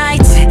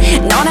spotlight.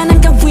 너라는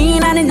가위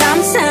나는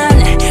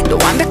남산. 너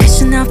완벽할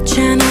순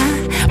없잖아.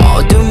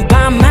 어두운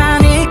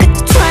밤하늘 끝에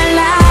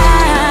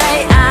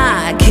twilight.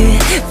 I can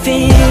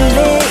feel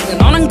it.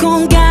 너는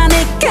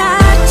공간에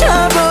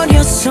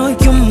갇혀버렸어.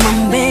 You're my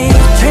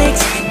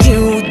matrix.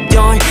 You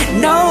don't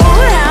know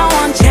how I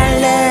want your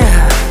love.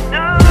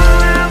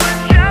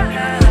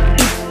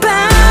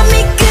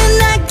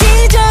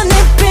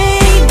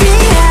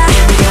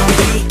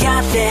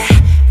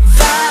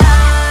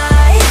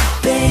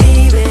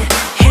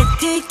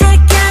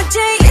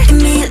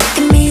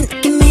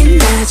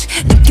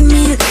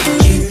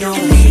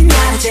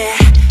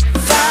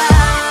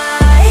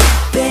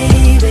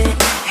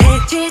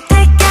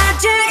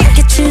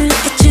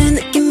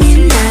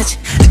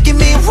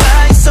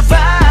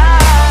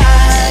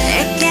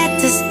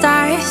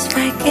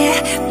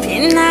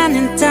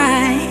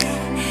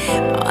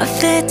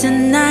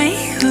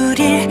 Tonight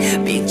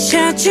우릴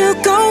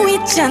비춰주고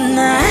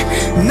있잖아.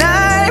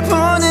 날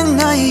보는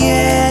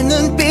너의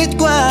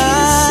눈빛과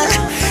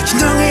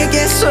너에게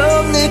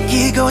계속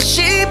느끼고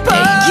싶어.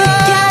 You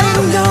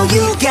gotta know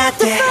you got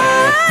that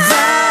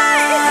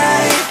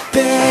vibe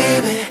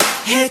baby.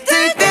 해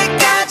뜰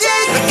때까지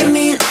look at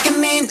me, look at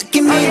me, look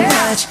at me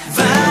much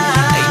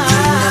vibe. You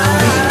know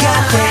we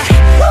got that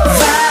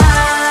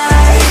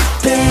vibe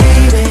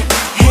baby.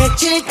 해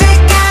질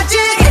때까지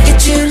look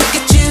at you, look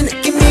at you,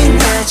 look at me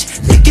much.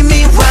 Look at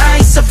me why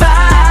survive.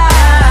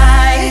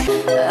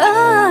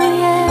 Oh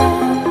yeah,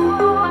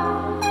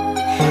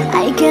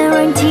 I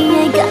guarantee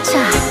I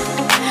gotcha.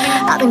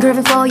 I've been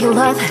craving for your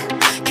love.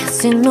 Can't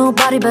see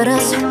nobody but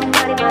us.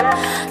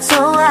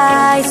 So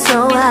I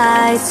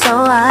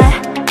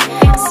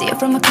see you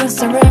from across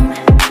the room.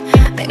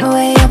 Make my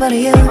way over to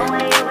you.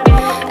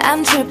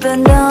 I'm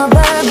tripping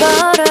over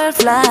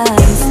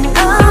butterflies.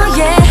 Oh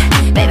yeah,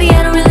 baby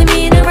I don't really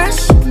mean to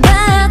rush,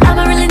 but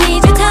I'ma really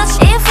need your touch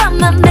if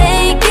I'ma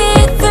make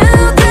it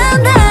through the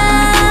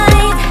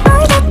night.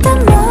 I got the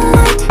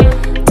moonlight,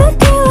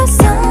 tequila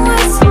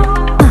sunrise.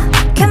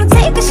 Come and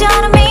take a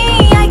shot of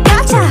me, I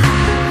gotcha.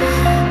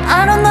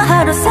 I don't know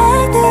how to say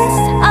this.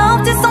 I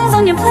hope this song's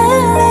on your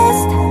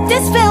playlist.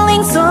 This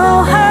feeling's so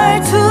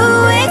hard to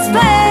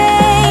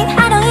explain.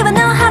 I don't even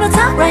know how to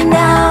talk right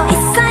now.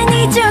 It's I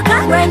need your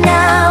clock right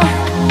now.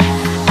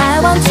 I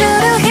want you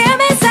to hear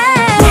me say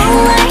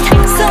moonlight,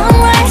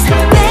 sunrise,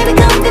 baby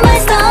come be my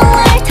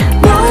starlight.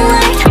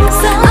 Moonlight,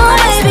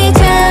 sunrise, baby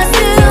just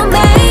to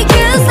make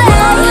you say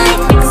moonlight,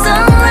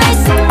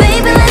 sunrise,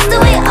 baby let's do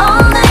it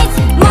all night.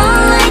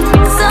 Moonlight,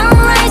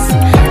 sunrise,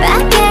 I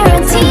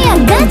guarantee I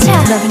gotcha.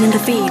 Loving and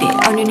defeated,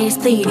 on your knees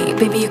pleading.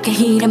 Baby you can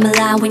heat I'm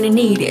alive when you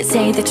need it.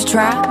 Say that you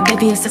try,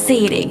 baby you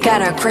succeeded.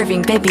 Got a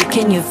craving, baby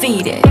can you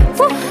feed it?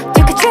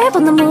 Take a trip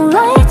on the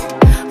moonlight.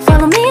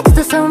 Follow me to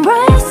the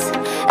sunrise.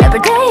 Every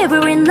day,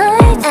 every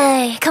night.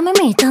 Ay, come with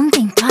me, don't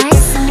think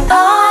twice.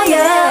 Oh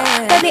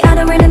yeah, baby I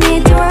don't really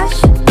need to rush,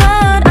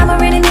 but I'ma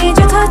really need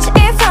your touch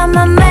if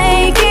I'ma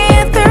make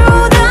it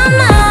through the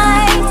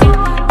night.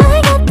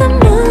 I got the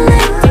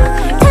moonlight,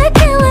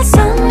 tequila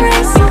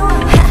sunrise.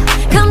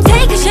 Come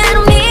take a shot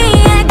on me,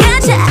 I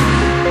gotcha.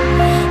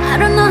 I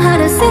don't know how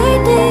to say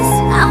this.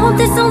 I hope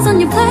this song's on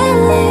your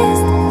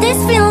playlist. This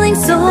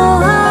feeling's so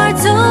hard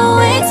to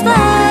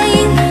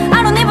explain.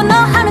 I don't even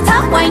know how to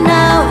talk right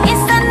now.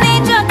 It's I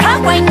need your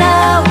clock right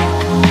now.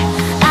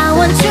 I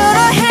want you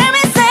to hear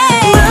me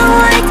say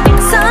moonlight,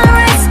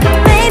 sunrise,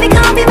 baby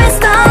come be my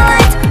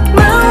starlight.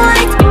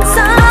 Moonlight,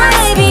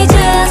 sunrise, baby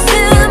just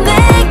to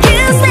make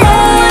you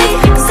stay.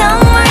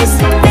 Sunrise,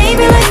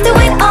 baby let's do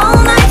it all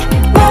night.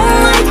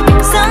 Moonlight,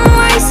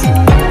 sunrise,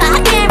 I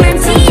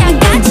guarantee I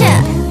gotcha.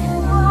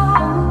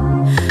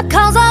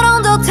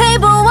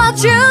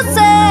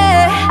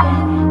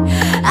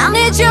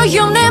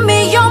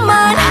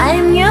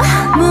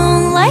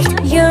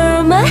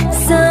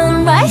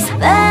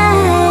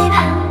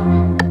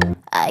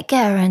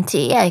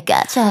 guarantee I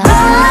gotcha.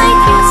 Moonlight,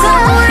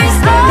 sunrise,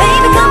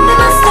 baby come be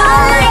my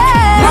starlight.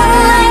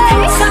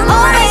 Moonlight,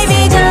 sunrise,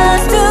 baby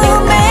just to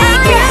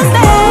make you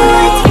stay.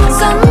 Moonlight,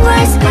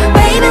 sunrise,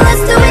 baby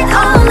let's do it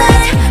all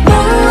night.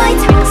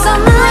 Moonlight,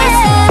 sunrise,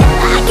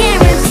 I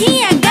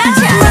guarantee I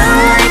gotcha.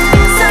 Moonlight,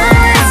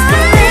 sunrise,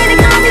 baby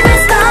come be my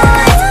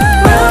starlight.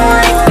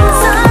 Moonlight,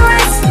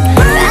 sunrise,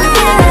 I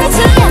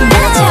guarantee I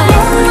gotcha.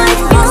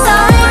 Moonlight,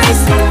 sunrise,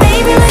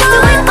 baby let's do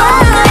it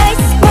all night.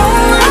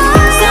 Moonlight,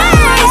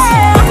 sunrise,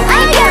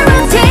 I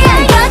guarantee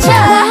I gotcha.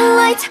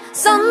 Moonlight,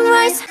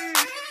 sunrise.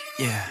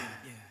 Yeah.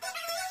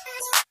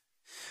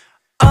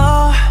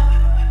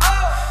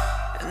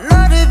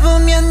 너를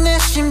보면 내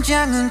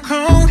심장은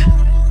쿵.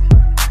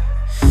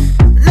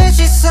 내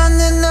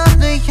시선은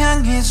너를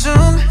향해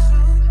zoom.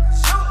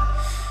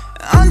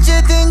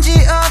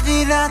 언제든지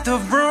어디라도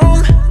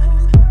vroom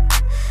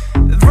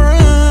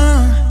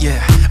vroom.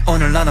 Yeah.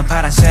 오늘 너는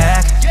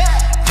파란색.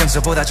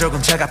 평소보다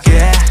조금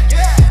차갑게.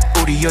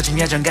 우리 요즘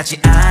예전 같지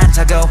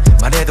않다고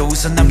말해도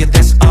웃어 넘겨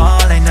that's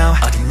all I know.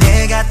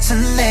 어린애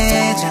같은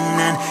내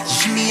장난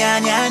진심이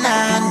아냐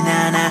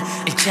나나나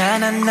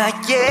있잖아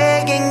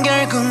나에겐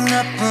결국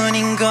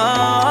너뿐인걸.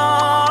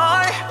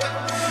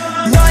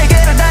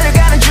 너에게로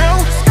달려가는 중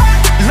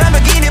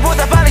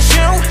람보르기니보다 빨리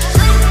슝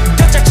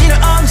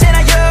도착지는 언제나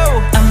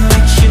you I'm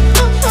with you.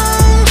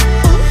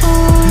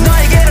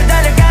 너에게로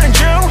달려가는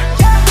중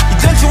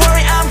Don't you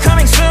worry I'm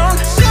coming soon.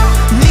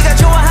 네가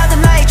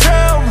좋아하던 나의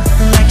drone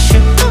like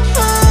you.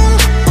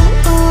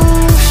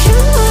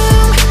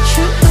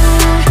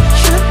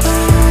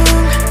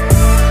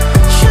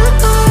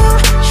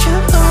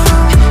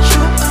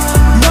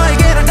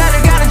 너에게로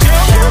달려가는 중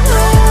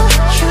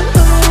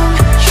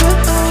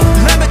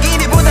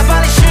람보르기니보다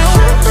빨리 슝.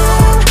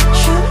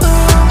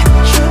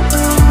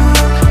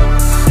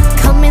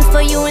 Coming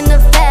for you in the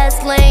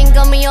fast lane.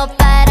 Got me all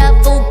fired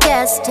up, full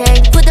gas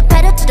tank. Put the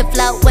pedal to the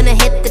floor when I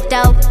hit the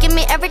dough. Give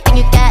me everything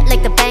you got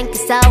like the bank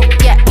is out.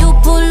 Yeah, you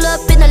pull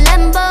up in a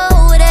Lambo.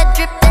 That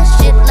drip, that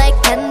shit like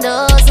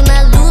candles. And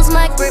I lose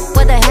my grip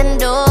with the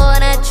handle.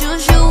 And I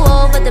choose you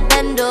over the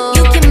bando.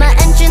 You keep my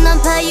engine on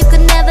fire. You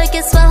could never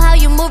guess well how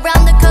you move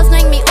around the curves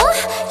make me ooh.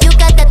 You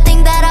got that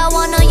thing that I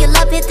want. Know your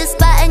love hit the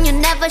spot and you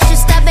never should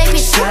stop, baby.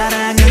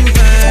 사랑은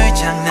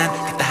불장난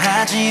같다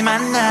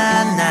하지만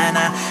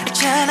나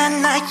있잖아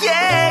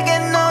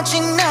나에겐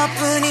오직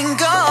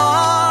너뿐인걸.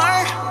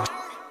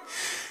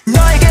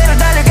 너에게로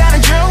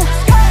달려가는 중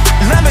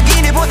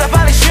람보르기니보다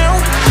빨리 슝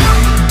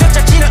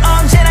도착지는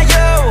언제나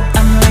you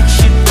I'm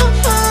with you.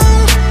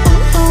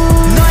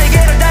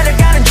 너에게로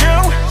달려가는 중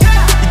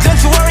Don't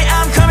you worry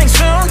I'm coming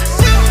soon.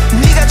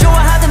 네가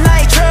좋아하던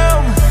나의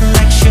drone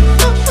like you.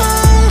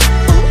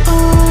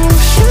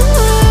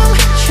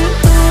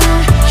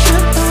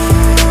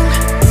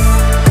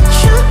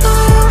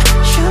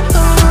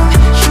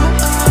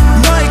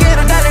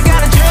 너에게로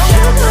달려가는 중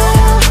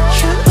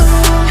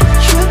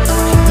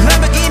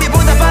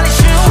람보르기니보다 빨리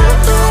슝.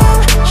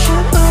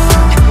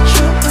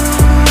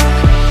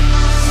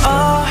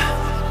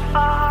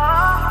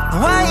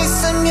 너와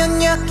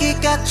있으면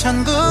여기가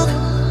천국.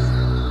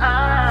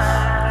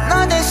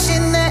 너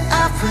대신 내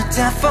I put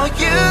that for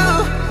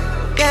you.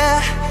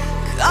 Yeah.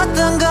 그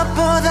어떤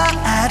것보다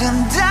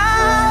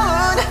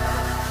아름다운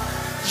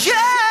yeah.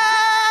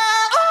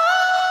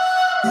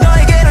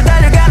 너에게로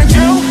달려가는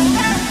중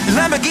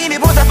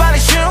람보르기니보다 빨리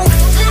슝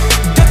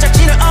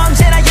도착지는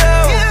언제나 you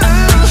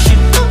I'm with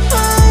you.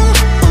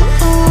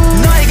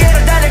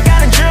 너에게로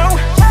달려가는 중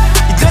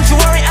Don't you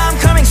worry I'm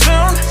coming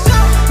soon.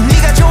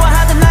 네가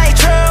좋아하던 나의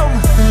drone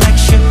like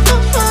you.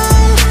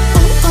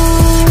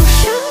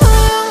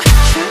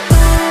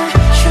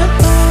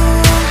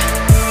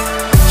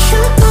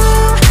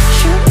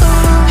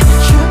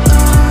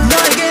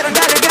 너에게로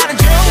달려가는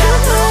중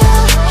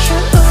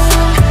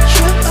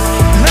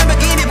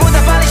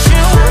람보르기니보다 빨리 슝.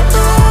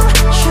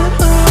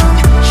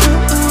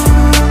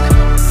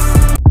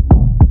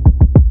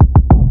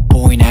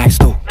 Boy next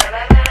door.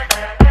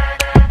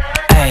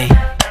 Hey.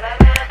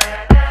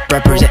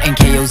 Representing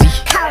KOZ.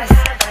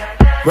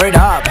 Word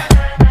up.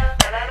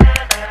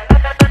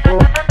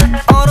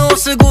 어느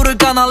옷을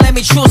고를까 나 let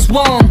me choose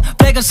one.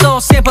 백은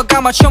소스에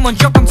감아주면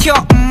조금 튀어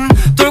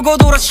돌고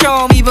돌아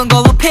처음 입은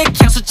걸로 pick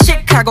향수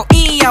칙하고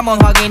이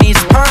한번 확인 is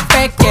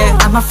perfect yeah.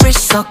 I'm a fresh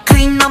so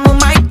clean 너무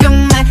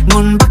말끔해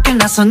문 밖을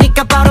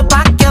나서니까 바로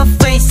바뀌어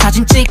face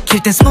사진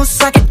찍힐 땐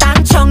스무스하게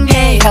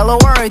단청해 Hello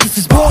world this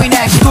is boy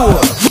next door.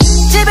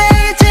 집에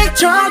일찍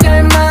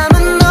들어갈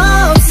맘은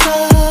없어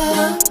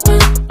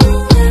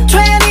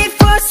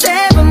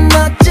 24/7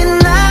 멋진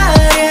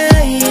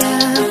날이야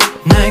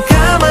날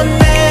가만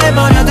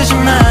내버려두지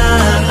마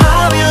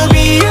I will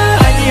be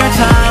your ideal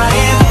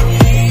type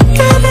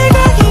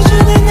그대가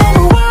기준의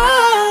number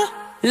one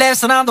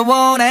Listen I'm the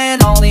one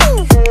and only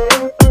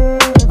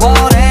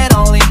One and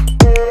only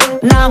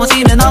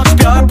나머지는 없이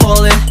별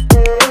볼래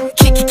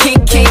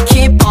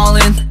Keep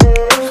ballin'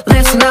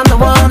 Listen I'm the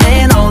one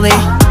and only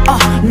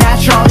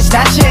Natural is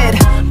that shit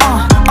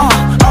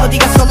어디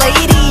갔어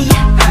lady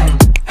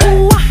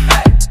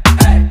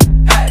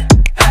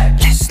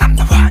Listen I'm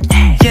the one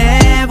and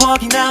Yeah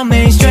walking down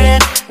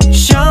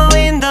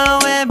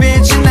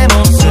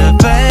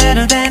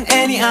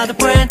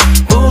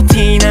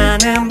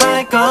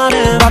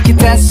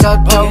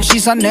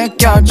시선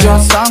느껴져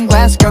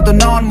Sunglass 껴도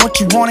넌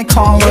what you wanna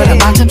call it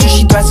만점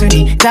출시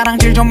됐으니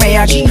자랑질 좀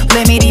해야지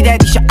Limited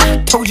edition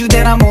I told you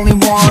that I'm only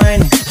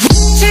one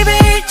집에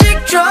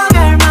일찍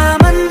들어갈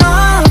맘은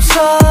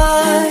없어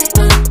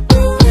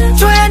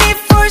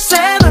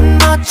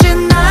 24/7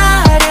 멋진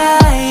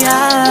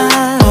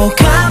나라야 Oh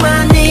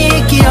가만히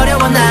있기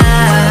어려워 나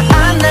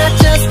I'm not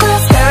just a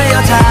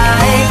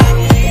stereotype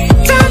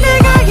다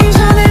내가기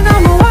전에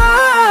넘어와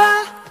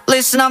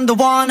Listen I'm the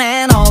one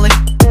and only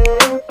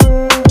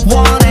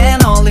One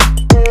and only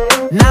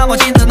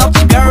나머지는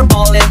없지 별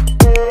ballin'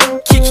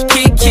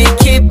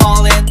 Keep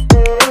ballin'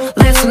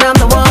 Listen I'm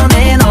the one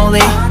and only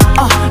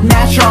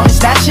Natural is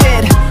that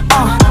shit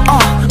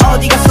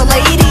어디 갔어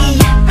lady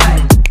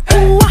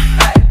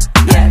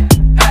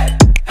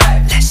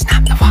Listen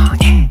I'm the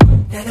one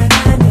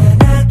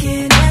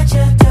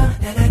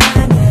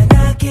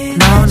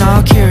No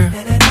no cure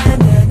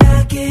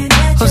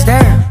Who's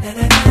there?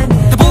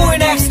 The boy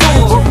next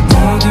door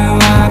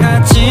모두와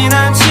같진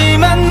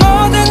않지만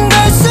모든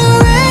걸 수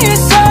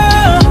있어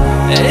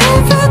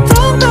If you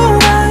don't know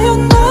now you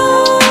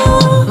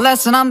know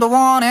Listen I'm the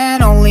one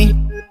and only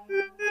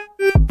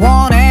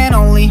One and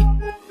only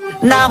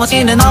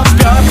나머지는 없이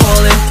별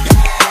ballin'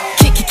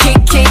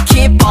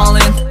 Keep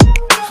ballin'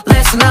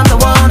 Listen I'm the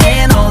one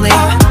and only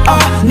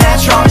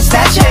Natural is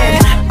that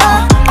shit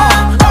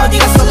어디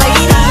갔어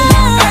lady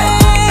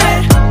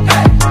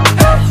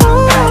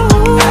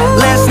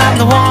Listen I'm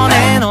the one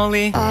and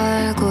only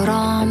얼굴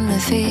없는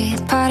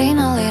feed party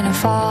날리는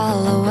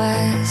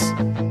followers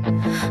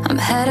I'm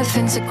head of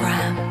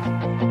Instagram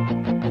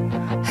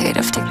Hate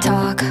of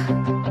TikTok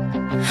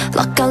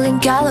Lock 걸린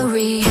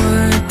gallery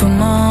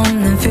볼품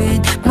없는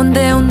feed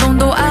뭔데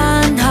운동도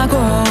안 하고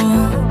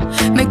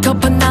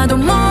메이크업은 나도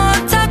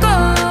못하고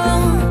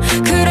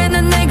그래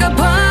난 내가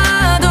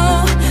봐도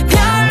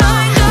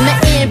별로인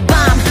매일 밤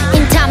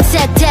인탐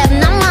세탭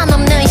나만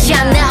없는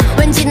샤넬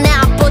왠지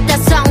나보다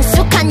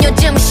성숙한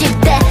요즘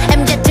 10대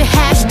MZ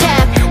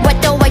hashtag What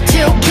the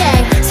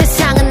Y2K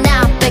세상은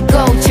나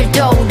빼고 잘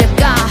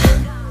돌아가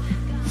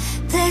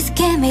Please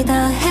give me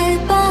the hit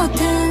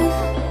button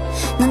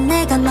넌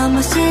내가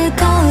너무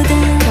싫거든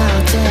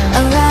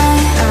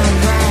Alright,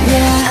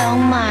 yeah Oh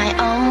my,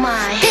 oh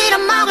my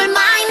빌어먹을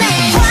my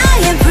name Why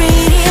am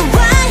pretty,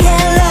 why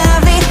am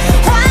lovely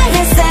Why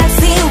am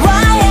sexy,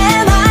 why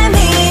am I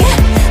me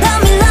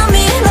Love me, love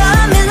me,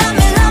 love me, love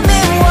me, love me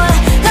one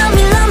Love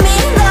me, love me,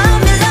 love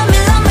me, love me,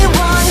 love me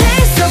one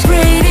She's so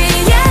pretty,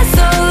 yeah,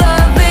 so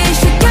lovely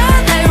She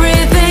got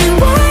everything,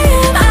 why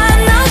am I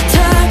not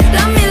her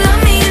Love me,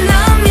 love me,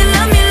 love me,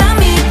 love me, love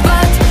me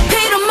But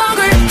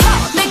빌어먹을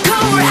내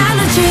거울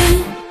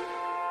allergy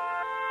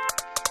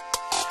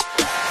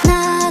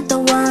Not the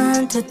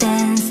one to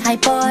dance, high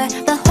boy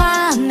너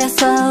화면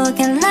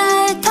속엔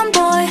like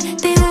tomboy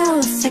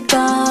비웃을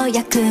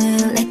거야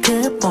그래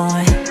그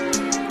boy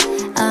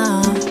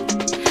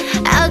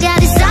I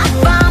got it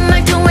up on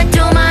말투에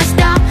too much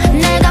stuff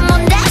내가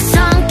뭔데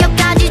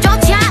성격까지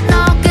좋지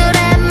않아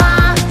그래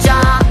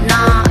맞아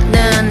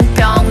나는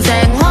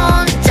평생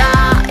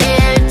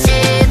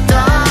혼자일지도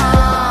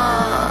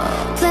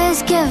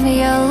Please give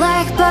me your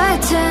like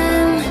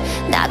button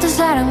나도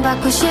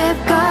사랑받고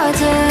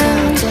싶거든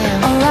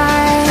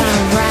Alright,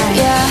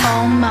 yeah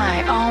Oh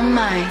my, oh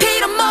my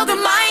빌어먹을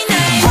my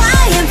name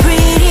Why am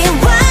pretty,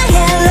 why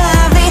am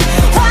lovely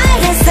Why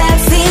am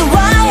sexy,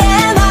 why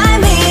am I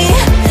me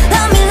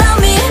Love me, love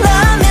me,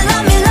 love me,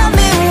 love me, love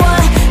me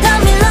one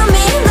Love me, love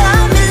me,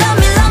 love me, love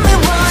me, love me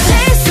one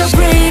She's so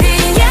pretty,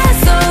 yeah,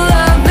 so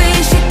lovely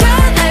She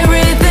got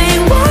everything,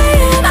 why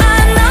am I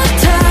not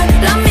her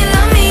Love me,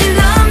 love me,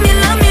 love me,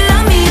 love me,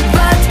 love me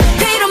But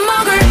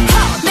빌어먹을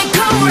내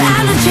거울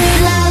allergy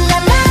La la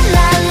la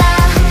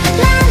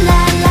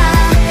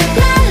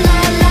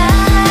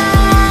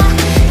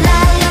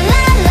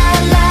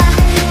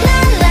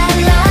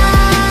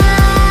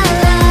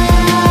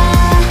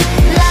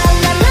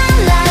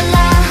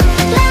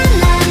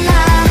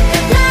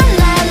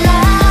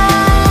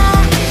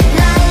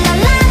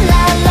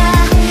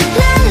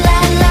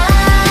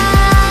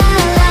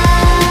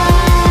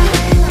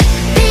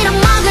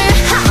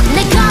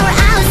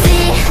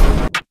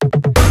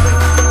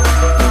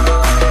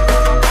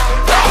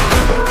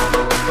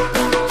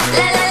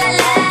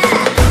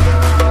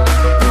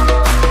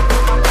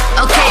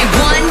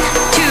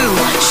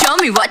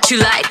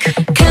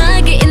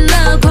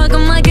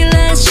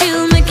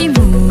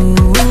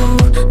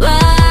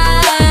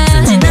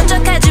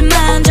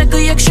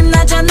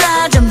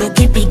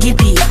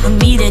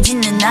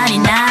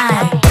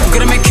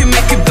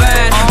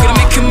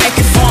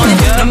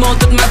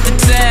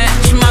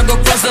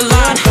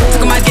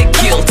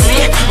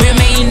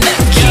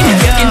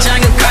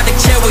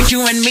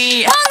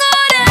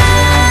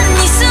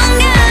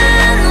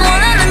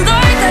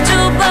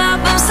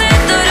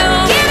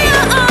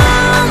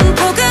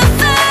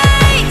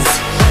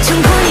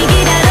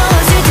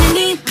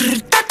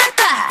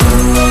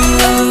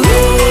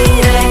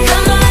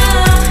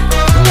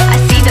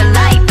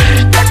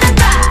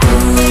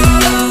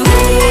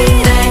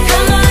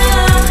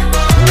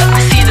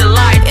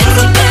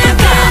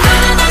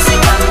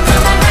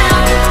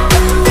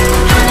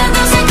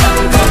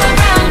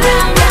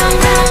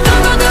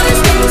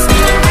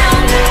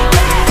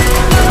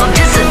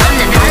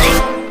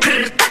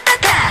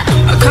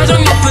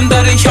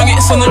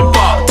손을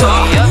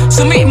뻗어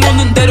숨이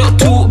멎는 대로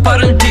두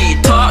발을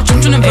뒤터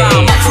춤추는 밤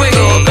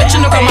fuego Bet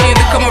you know come on,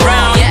 come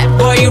around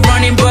Boy you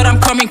running but I'm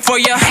coming for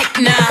you right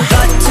now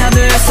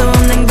걷잡을 수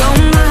없는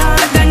것만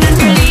강한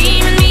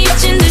끌림은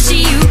미친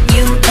듯이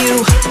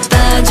you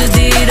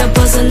빠져들어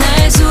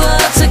벗어날 수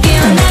없어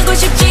깨어나고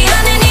싶지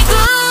않은 이 꿈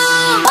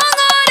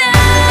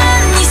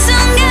황홀한 이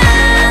순간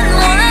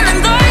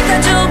원하는 걸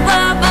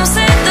가져와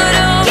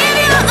밤새도록 Give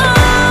your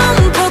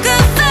own poker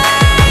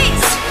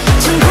face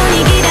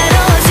충분히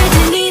기다려왔을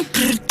테니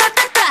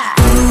따따따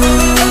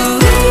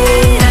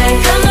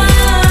Come on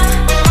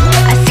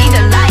I see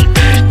the light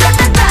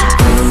따따따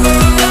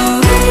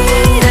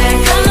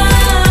Come on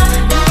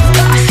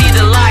I see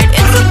the light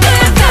It's a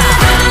good time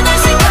하나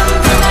둘셋 come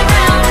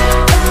around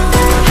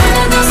하나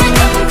둘셋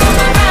come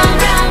around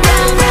round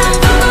round round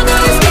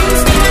둥글둥글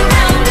spin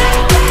around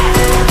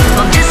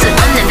멈출 수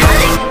없는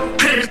holly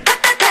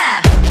따따따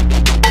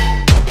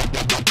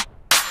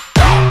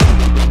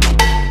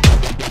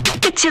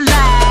Get you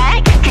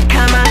like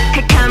kakama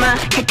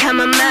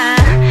ma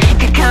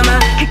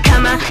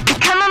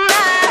kakama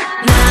ma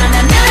na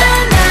na na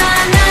na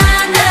na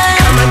na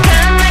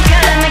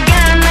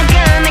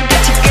gonna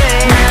get you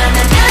good na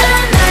na na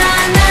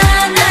na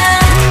na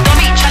Don't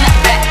be tryna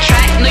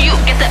backtrack No you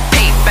get that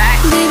payback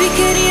Baby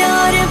그리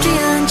어렵지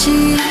않지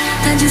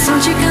단지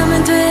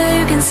솔직하면 돼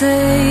you can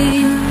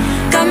say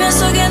가면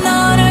속에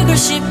넌 알고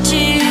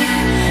싶지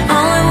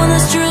All I want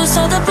is truth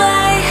so the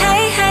play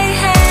hey hey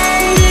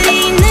hey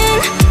흔들리는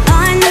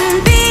너의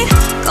눈빛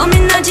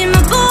고민하지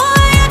마 boy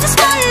I just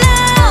want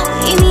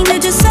now 이미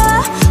늦었어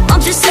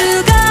멈출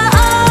수가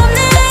없는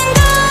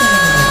걸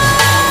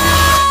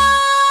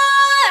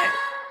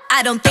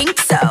I don't think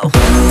so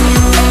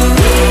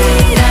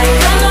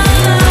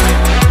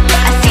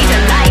I see the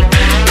light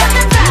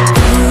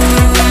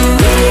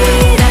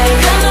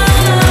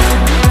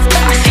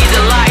I see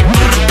the light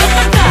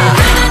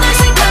하나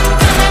둘셋 come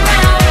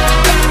around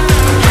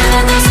하나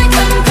둘셋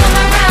come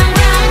around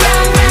round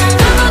round round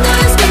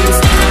둥글둥글 spin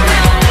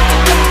around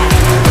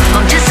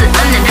멈출 수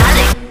없는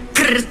holly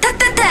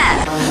따따따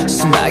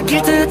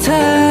숨막힐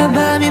듯한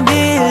밤이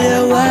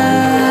밀려와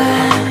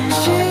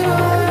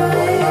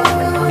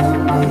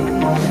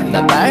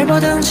난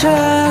발버둥 쳐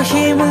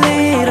힘을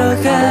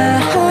잃어가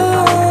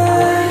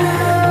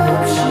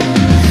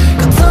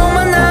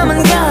고통만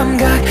남은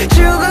감각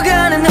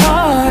죽어가는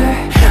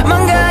헐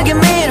망각의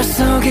미러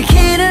속에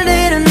길을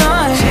잃은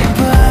널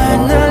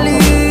제발 날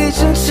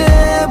잊은 채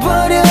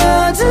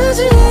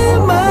버려두지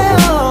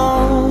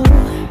마요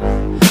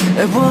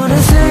I wanna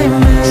save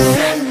me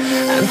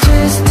I'm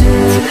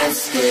twisted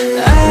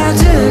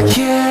아득해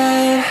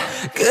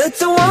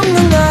끝도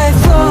없는 나의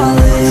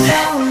falling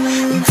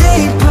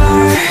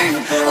deeper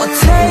Oh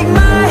take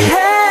my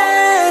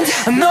hand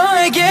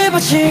너에게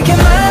바칠게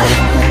my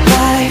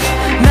life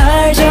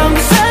날 전부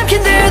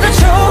삼킨 듯도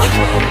좋아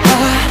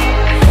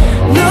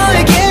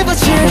너에게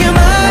바칠게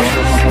my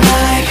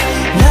life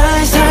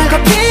나의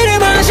살과 피를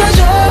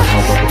마셔줘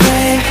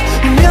Babe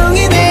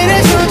분명히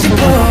내려주지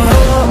뭐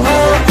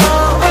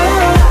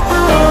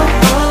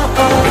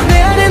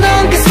내 안에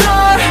넘긴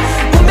star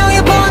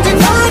분명히 번진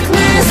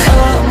darkness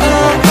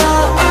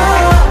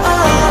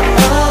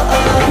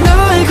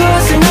너의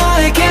것을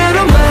너에게로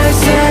my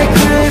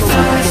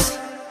sacrifice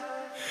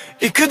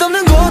이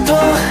끝없는 고통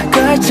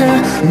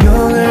갈증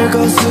명을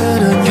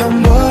거스른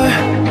현볼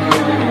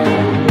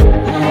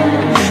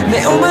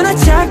내 오만한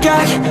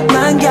착각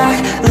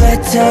망각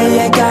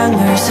레테의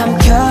강을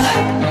삼켜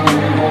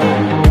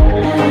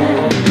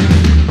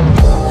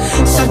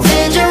So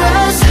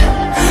dangerous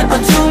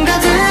어둠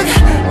가득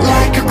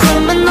like a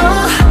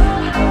criminal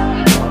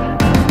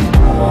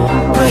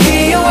But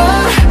here you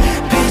are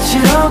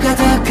빛으로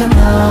가득한 너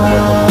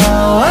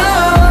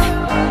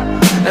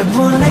I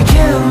wanna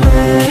kill me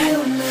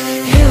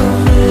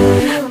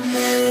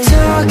더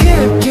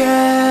깊게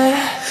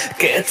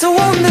끝도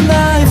없는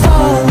나의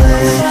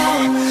falling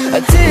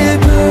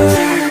deeper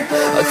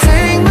Oh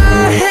take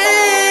my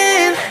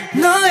hand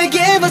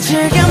너에게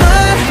바칠게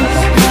my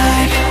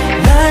life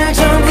날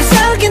전부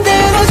삼킨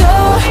대로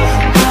줘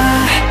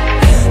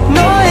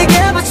너에게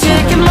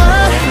바칠게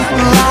my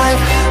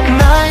life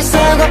나의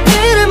살과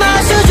피를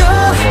마셔줘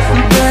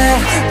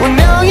Babe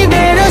분명히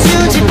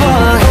내려주지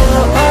boy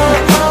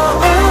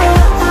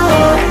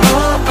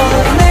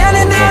내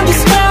안에 남긴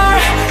scar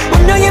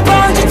분명히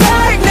번진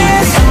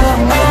darkness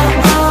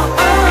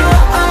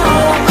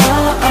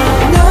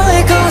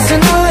너의 것은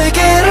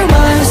너에게로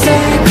my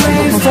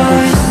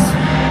sacrifice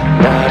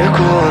나를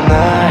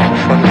구원할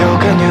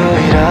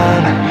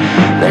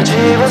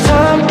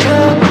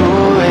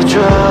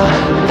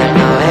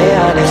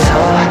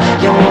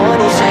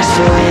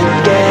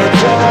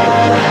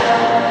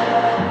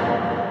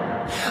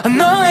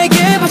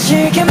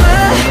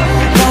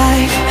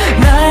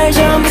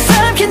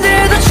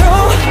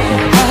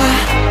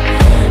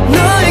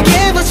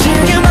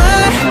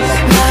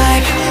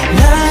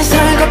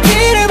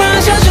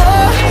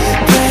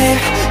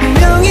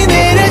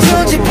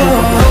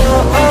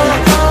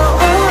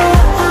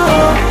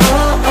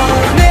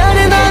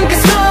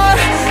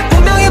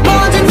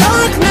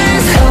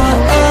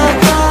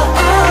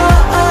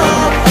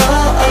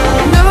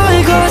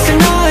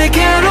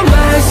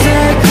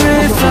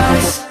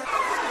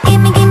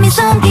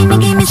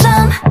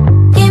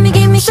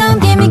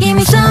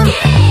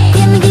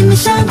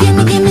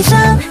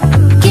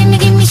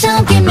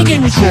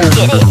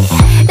Get it.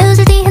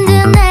 웃을 뒤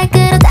흔든 날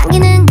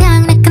끌어당기는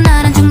강력한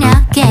너란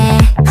중력에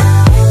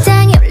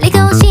장이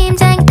울리고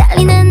심장이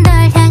딸리는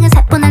널 향한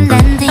사뿐한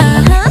랜딩.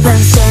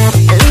 One step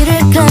a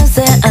little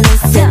closer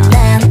어느새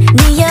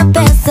난네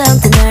옆에서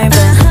더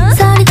nervous.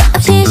 소리도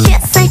없이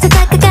살짝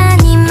다가가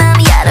네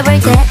맘이 열어볼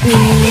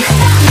테니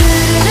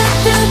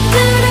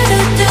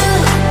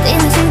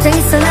뛰는 심장이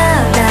so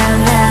loud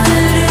loud loud.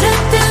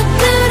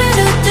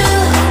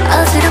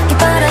 어지럽게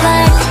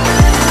butterfly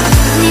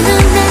네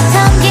눈에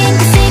담긴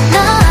그 시그널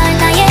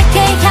나에게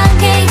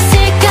향해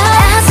있을까.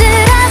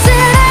 아슬아슬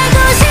알고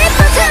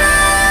싶어져.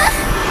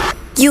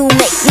 You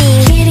make me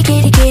kitty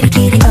kitty kitty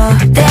kitty all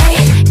day.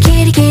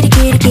 Kitty kitty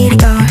kitty kitty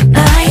all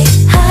night.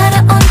 하루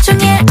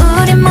온종일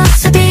우리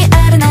모습이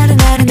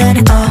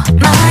아른아른아른아른 oh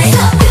my.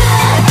 So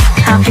good.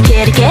 I feel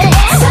kitty kitty.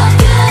 So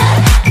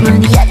good.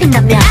 문이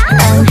열린다면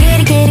I'm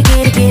kitty kitty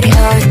kitty kitty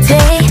all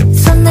day.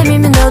 손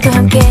내밀면 너도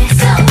함께.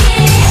 So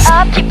kitty.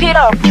 Up keep it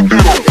up.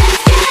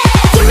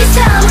 Give me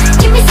some,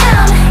 give me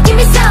some, give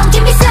me some,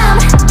 give me some,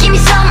 give me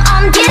some,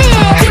 I'm getting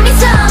it. Give me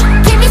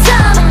some, give me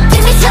some,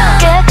 give me some.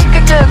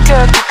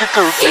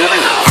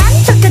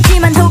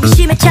 안쪽하지만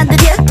호기심에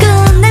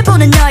찬드렸군. 날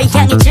보는 너의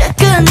향이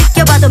접근.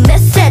 느껴봐도 몇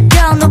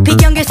높이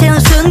경계 세운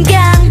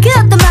순간 그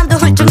어떤 맘도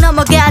훌쩍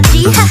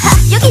넘어가지. 하하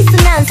여기서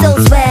난 so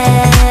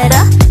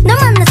sweater. 너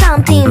만나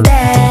something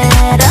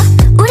better.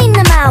 우린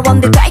아마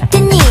완벽할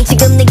테니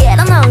지금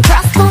내게로 넌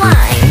cross the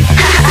line.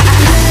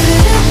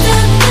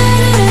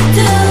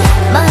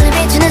 멀리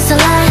비추는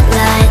sunlight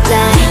light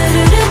light.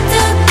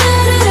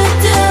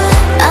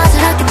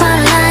 어지럽게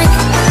burn like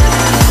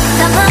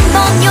단 한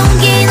번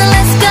용기는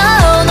let's go.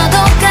 너도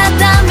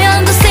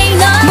같다면 또 say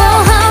no.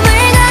 모험을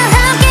다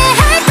함께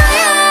할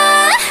거야.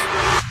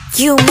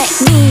 You make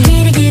me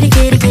kitty kitty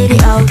kitty kitty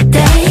all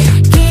day.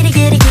 Kitty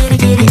kitty kitty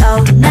kitty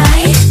all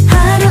night.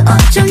 하루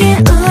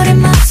온종일 우리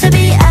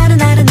모습이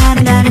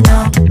아른아른아른아른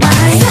oh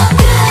my. So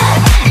good.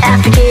 I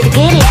feel kitty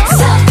kitty.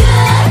 So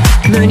good.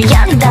 문이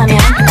열린다면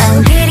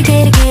I'm kitty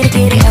kitty kitty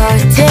kitty all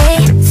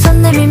day.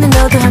 손 내밀면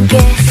너도 함께.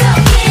 So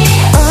kitty.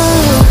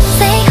 Oh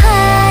say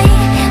hi.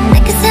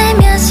 내가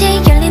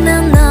살며시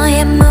열리는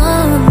너의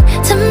몸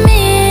to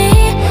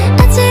me.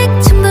 아직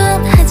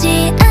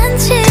충분하지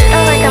않지.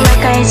 들어갈까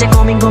말까 이제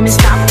고민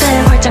stop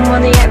it. 활짝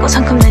문을 열고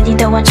성큼 날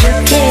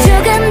뒤도와줄게.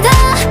 조금 더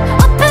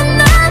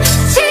open up.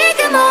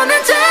 지금 오면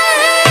돼.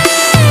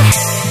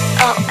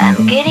 Oh I'm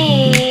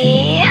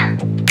giddy.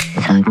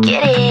 So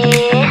giddy.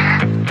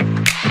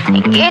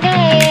 giddy.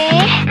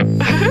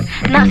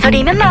 나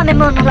소리면 맘에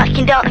문을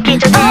락힌 더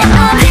기절해.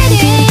 I'm kitty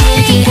kitty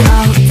kitty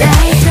all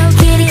day. So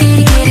kitty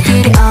kitty kitty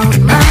kitty all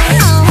night.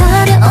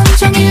 하루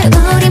온종일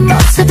우리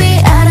모습이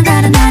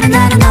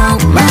아른아른아른아른 oh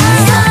my.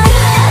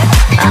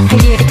 I feel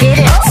giddy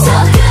giddy. So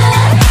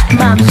good.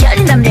 마음이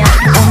열린다면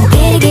I'm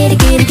kitty kitty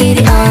kitty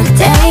kitty all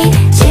day.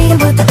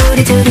 지금부터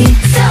우리 둘이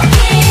So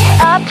kitty.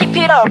 Up keep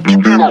it up.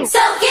 So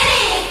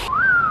kitty.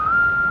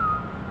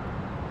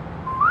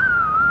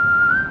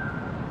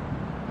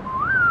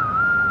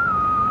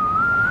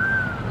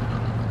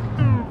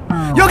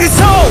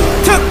 여기서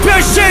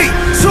특별시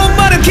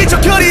수많은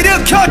기적을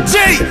일으켰지.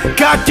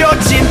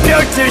 가려진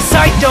별들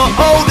사이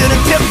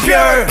떠오르는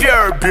특별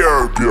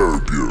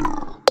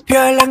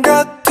별난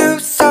것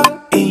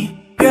두성이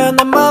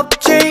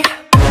변함없지.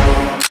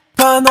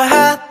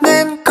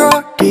 변화하는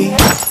거리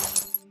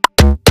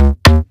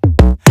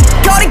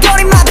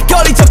거리거리마다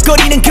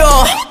거리적거리는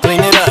거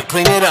Clean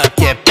it up,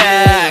 get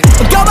back.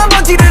 검은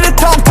먼지를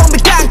텅텅 빈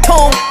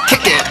땅통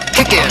Kick it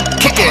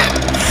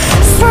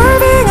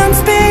Swerving, I'm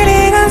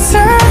speeding on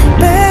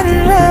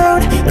certain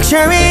road.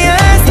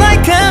 Luxurious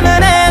like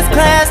coming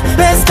S-Class.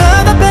 Best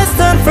of the best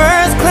on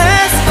first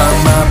class.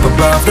 I'm up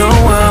above the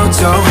world,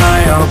 so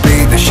high I'll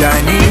be the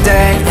shiny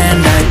day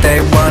and night. They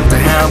wonder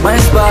how my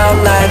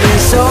spotlight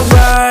is so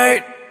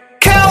bright.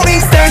 Counting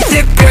stars,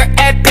 특별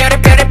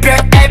별의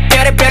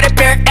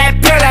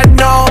별난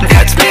놈.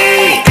 That's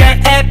me.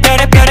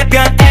 별의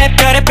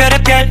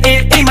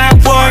in my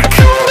work.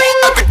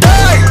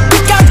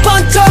 빛깔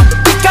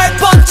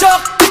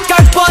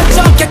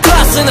번쩍 개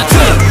클래스는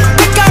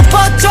빛깔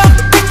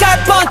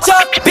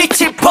번쩍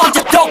빛이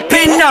번쩍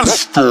덕빛나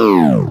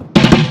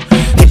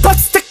힙합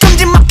스택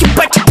금지 막힌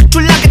발짝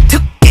줄라긴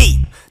특기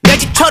내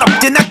집처럼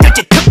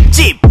뜨나들지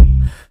특집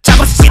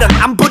작업실은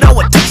안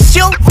부러워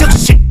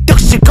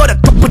득실거려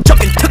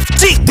독보적인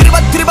특집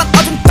들이받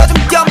어둠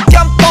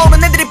겸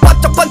보는 애들이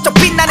번쩍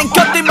빛나는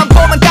것들만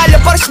보면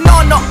달려버려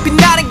신호너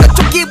빛나는 것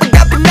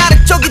쪽이보다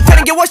빛나는 쪽이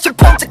되는 게 훨씬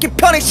폼잡기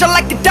편해 Shine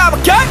like a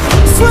diamond girl.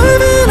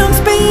 Swerving, I'm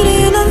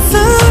speeding on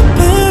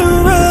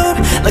super road.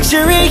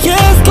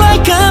 Luxurious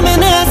like I'm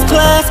in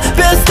S-Class.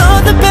 Best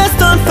of the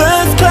best on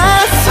first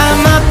class.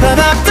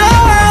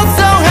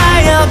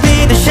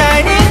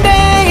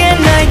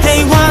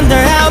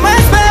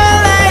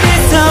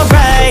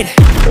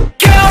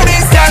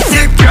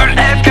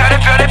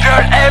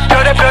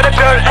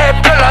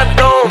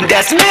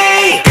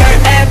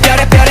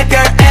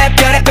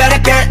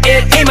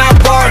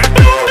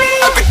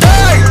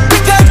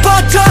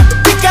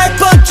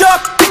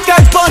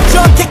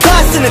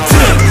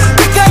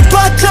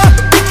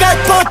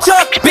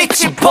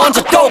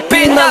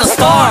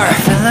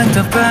 like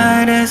the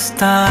brightest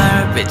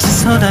star 빛이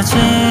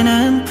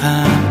쏟아지는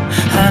밤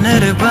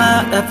하늘을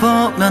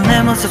바라보면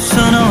내 모습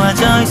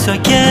수놓아져 있어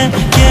yeah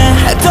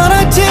yeah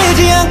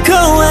떨어지지 않고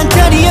한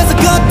자리에서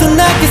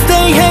거듭나게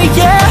stay hey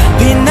yeah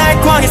빛날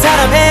광의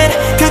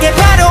사람은 그게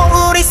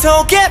바로 우리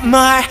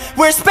소개말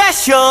We're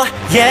special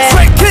yeah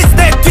Straight kiss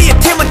내 뒤에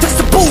팀은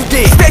특수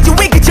부대 스테이지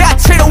위 그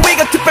자체로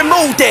위가 특별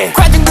무대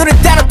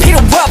관중들은 따로 필요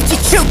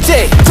없지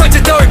축제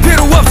전체 따위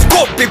필요 없이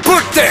꽃빛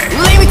불때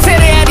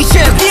Limited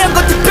edition 이런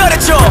거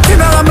특별해져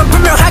투명하면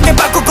분명하게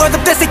바꿔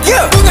거듭돼서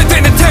you 눈에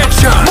띄는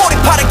텐션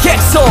몰입하는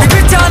객석 그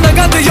글자 하나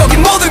간도 여기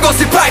모든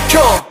것을 밝혀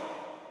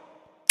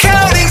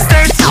Counting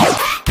stars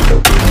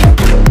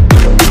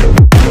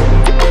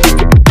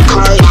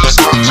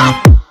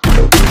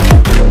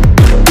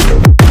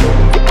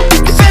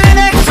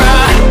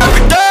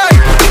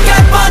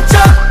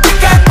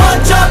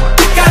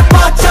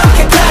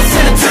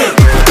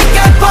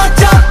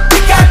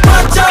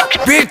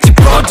빛이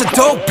번져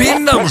더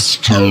빛나는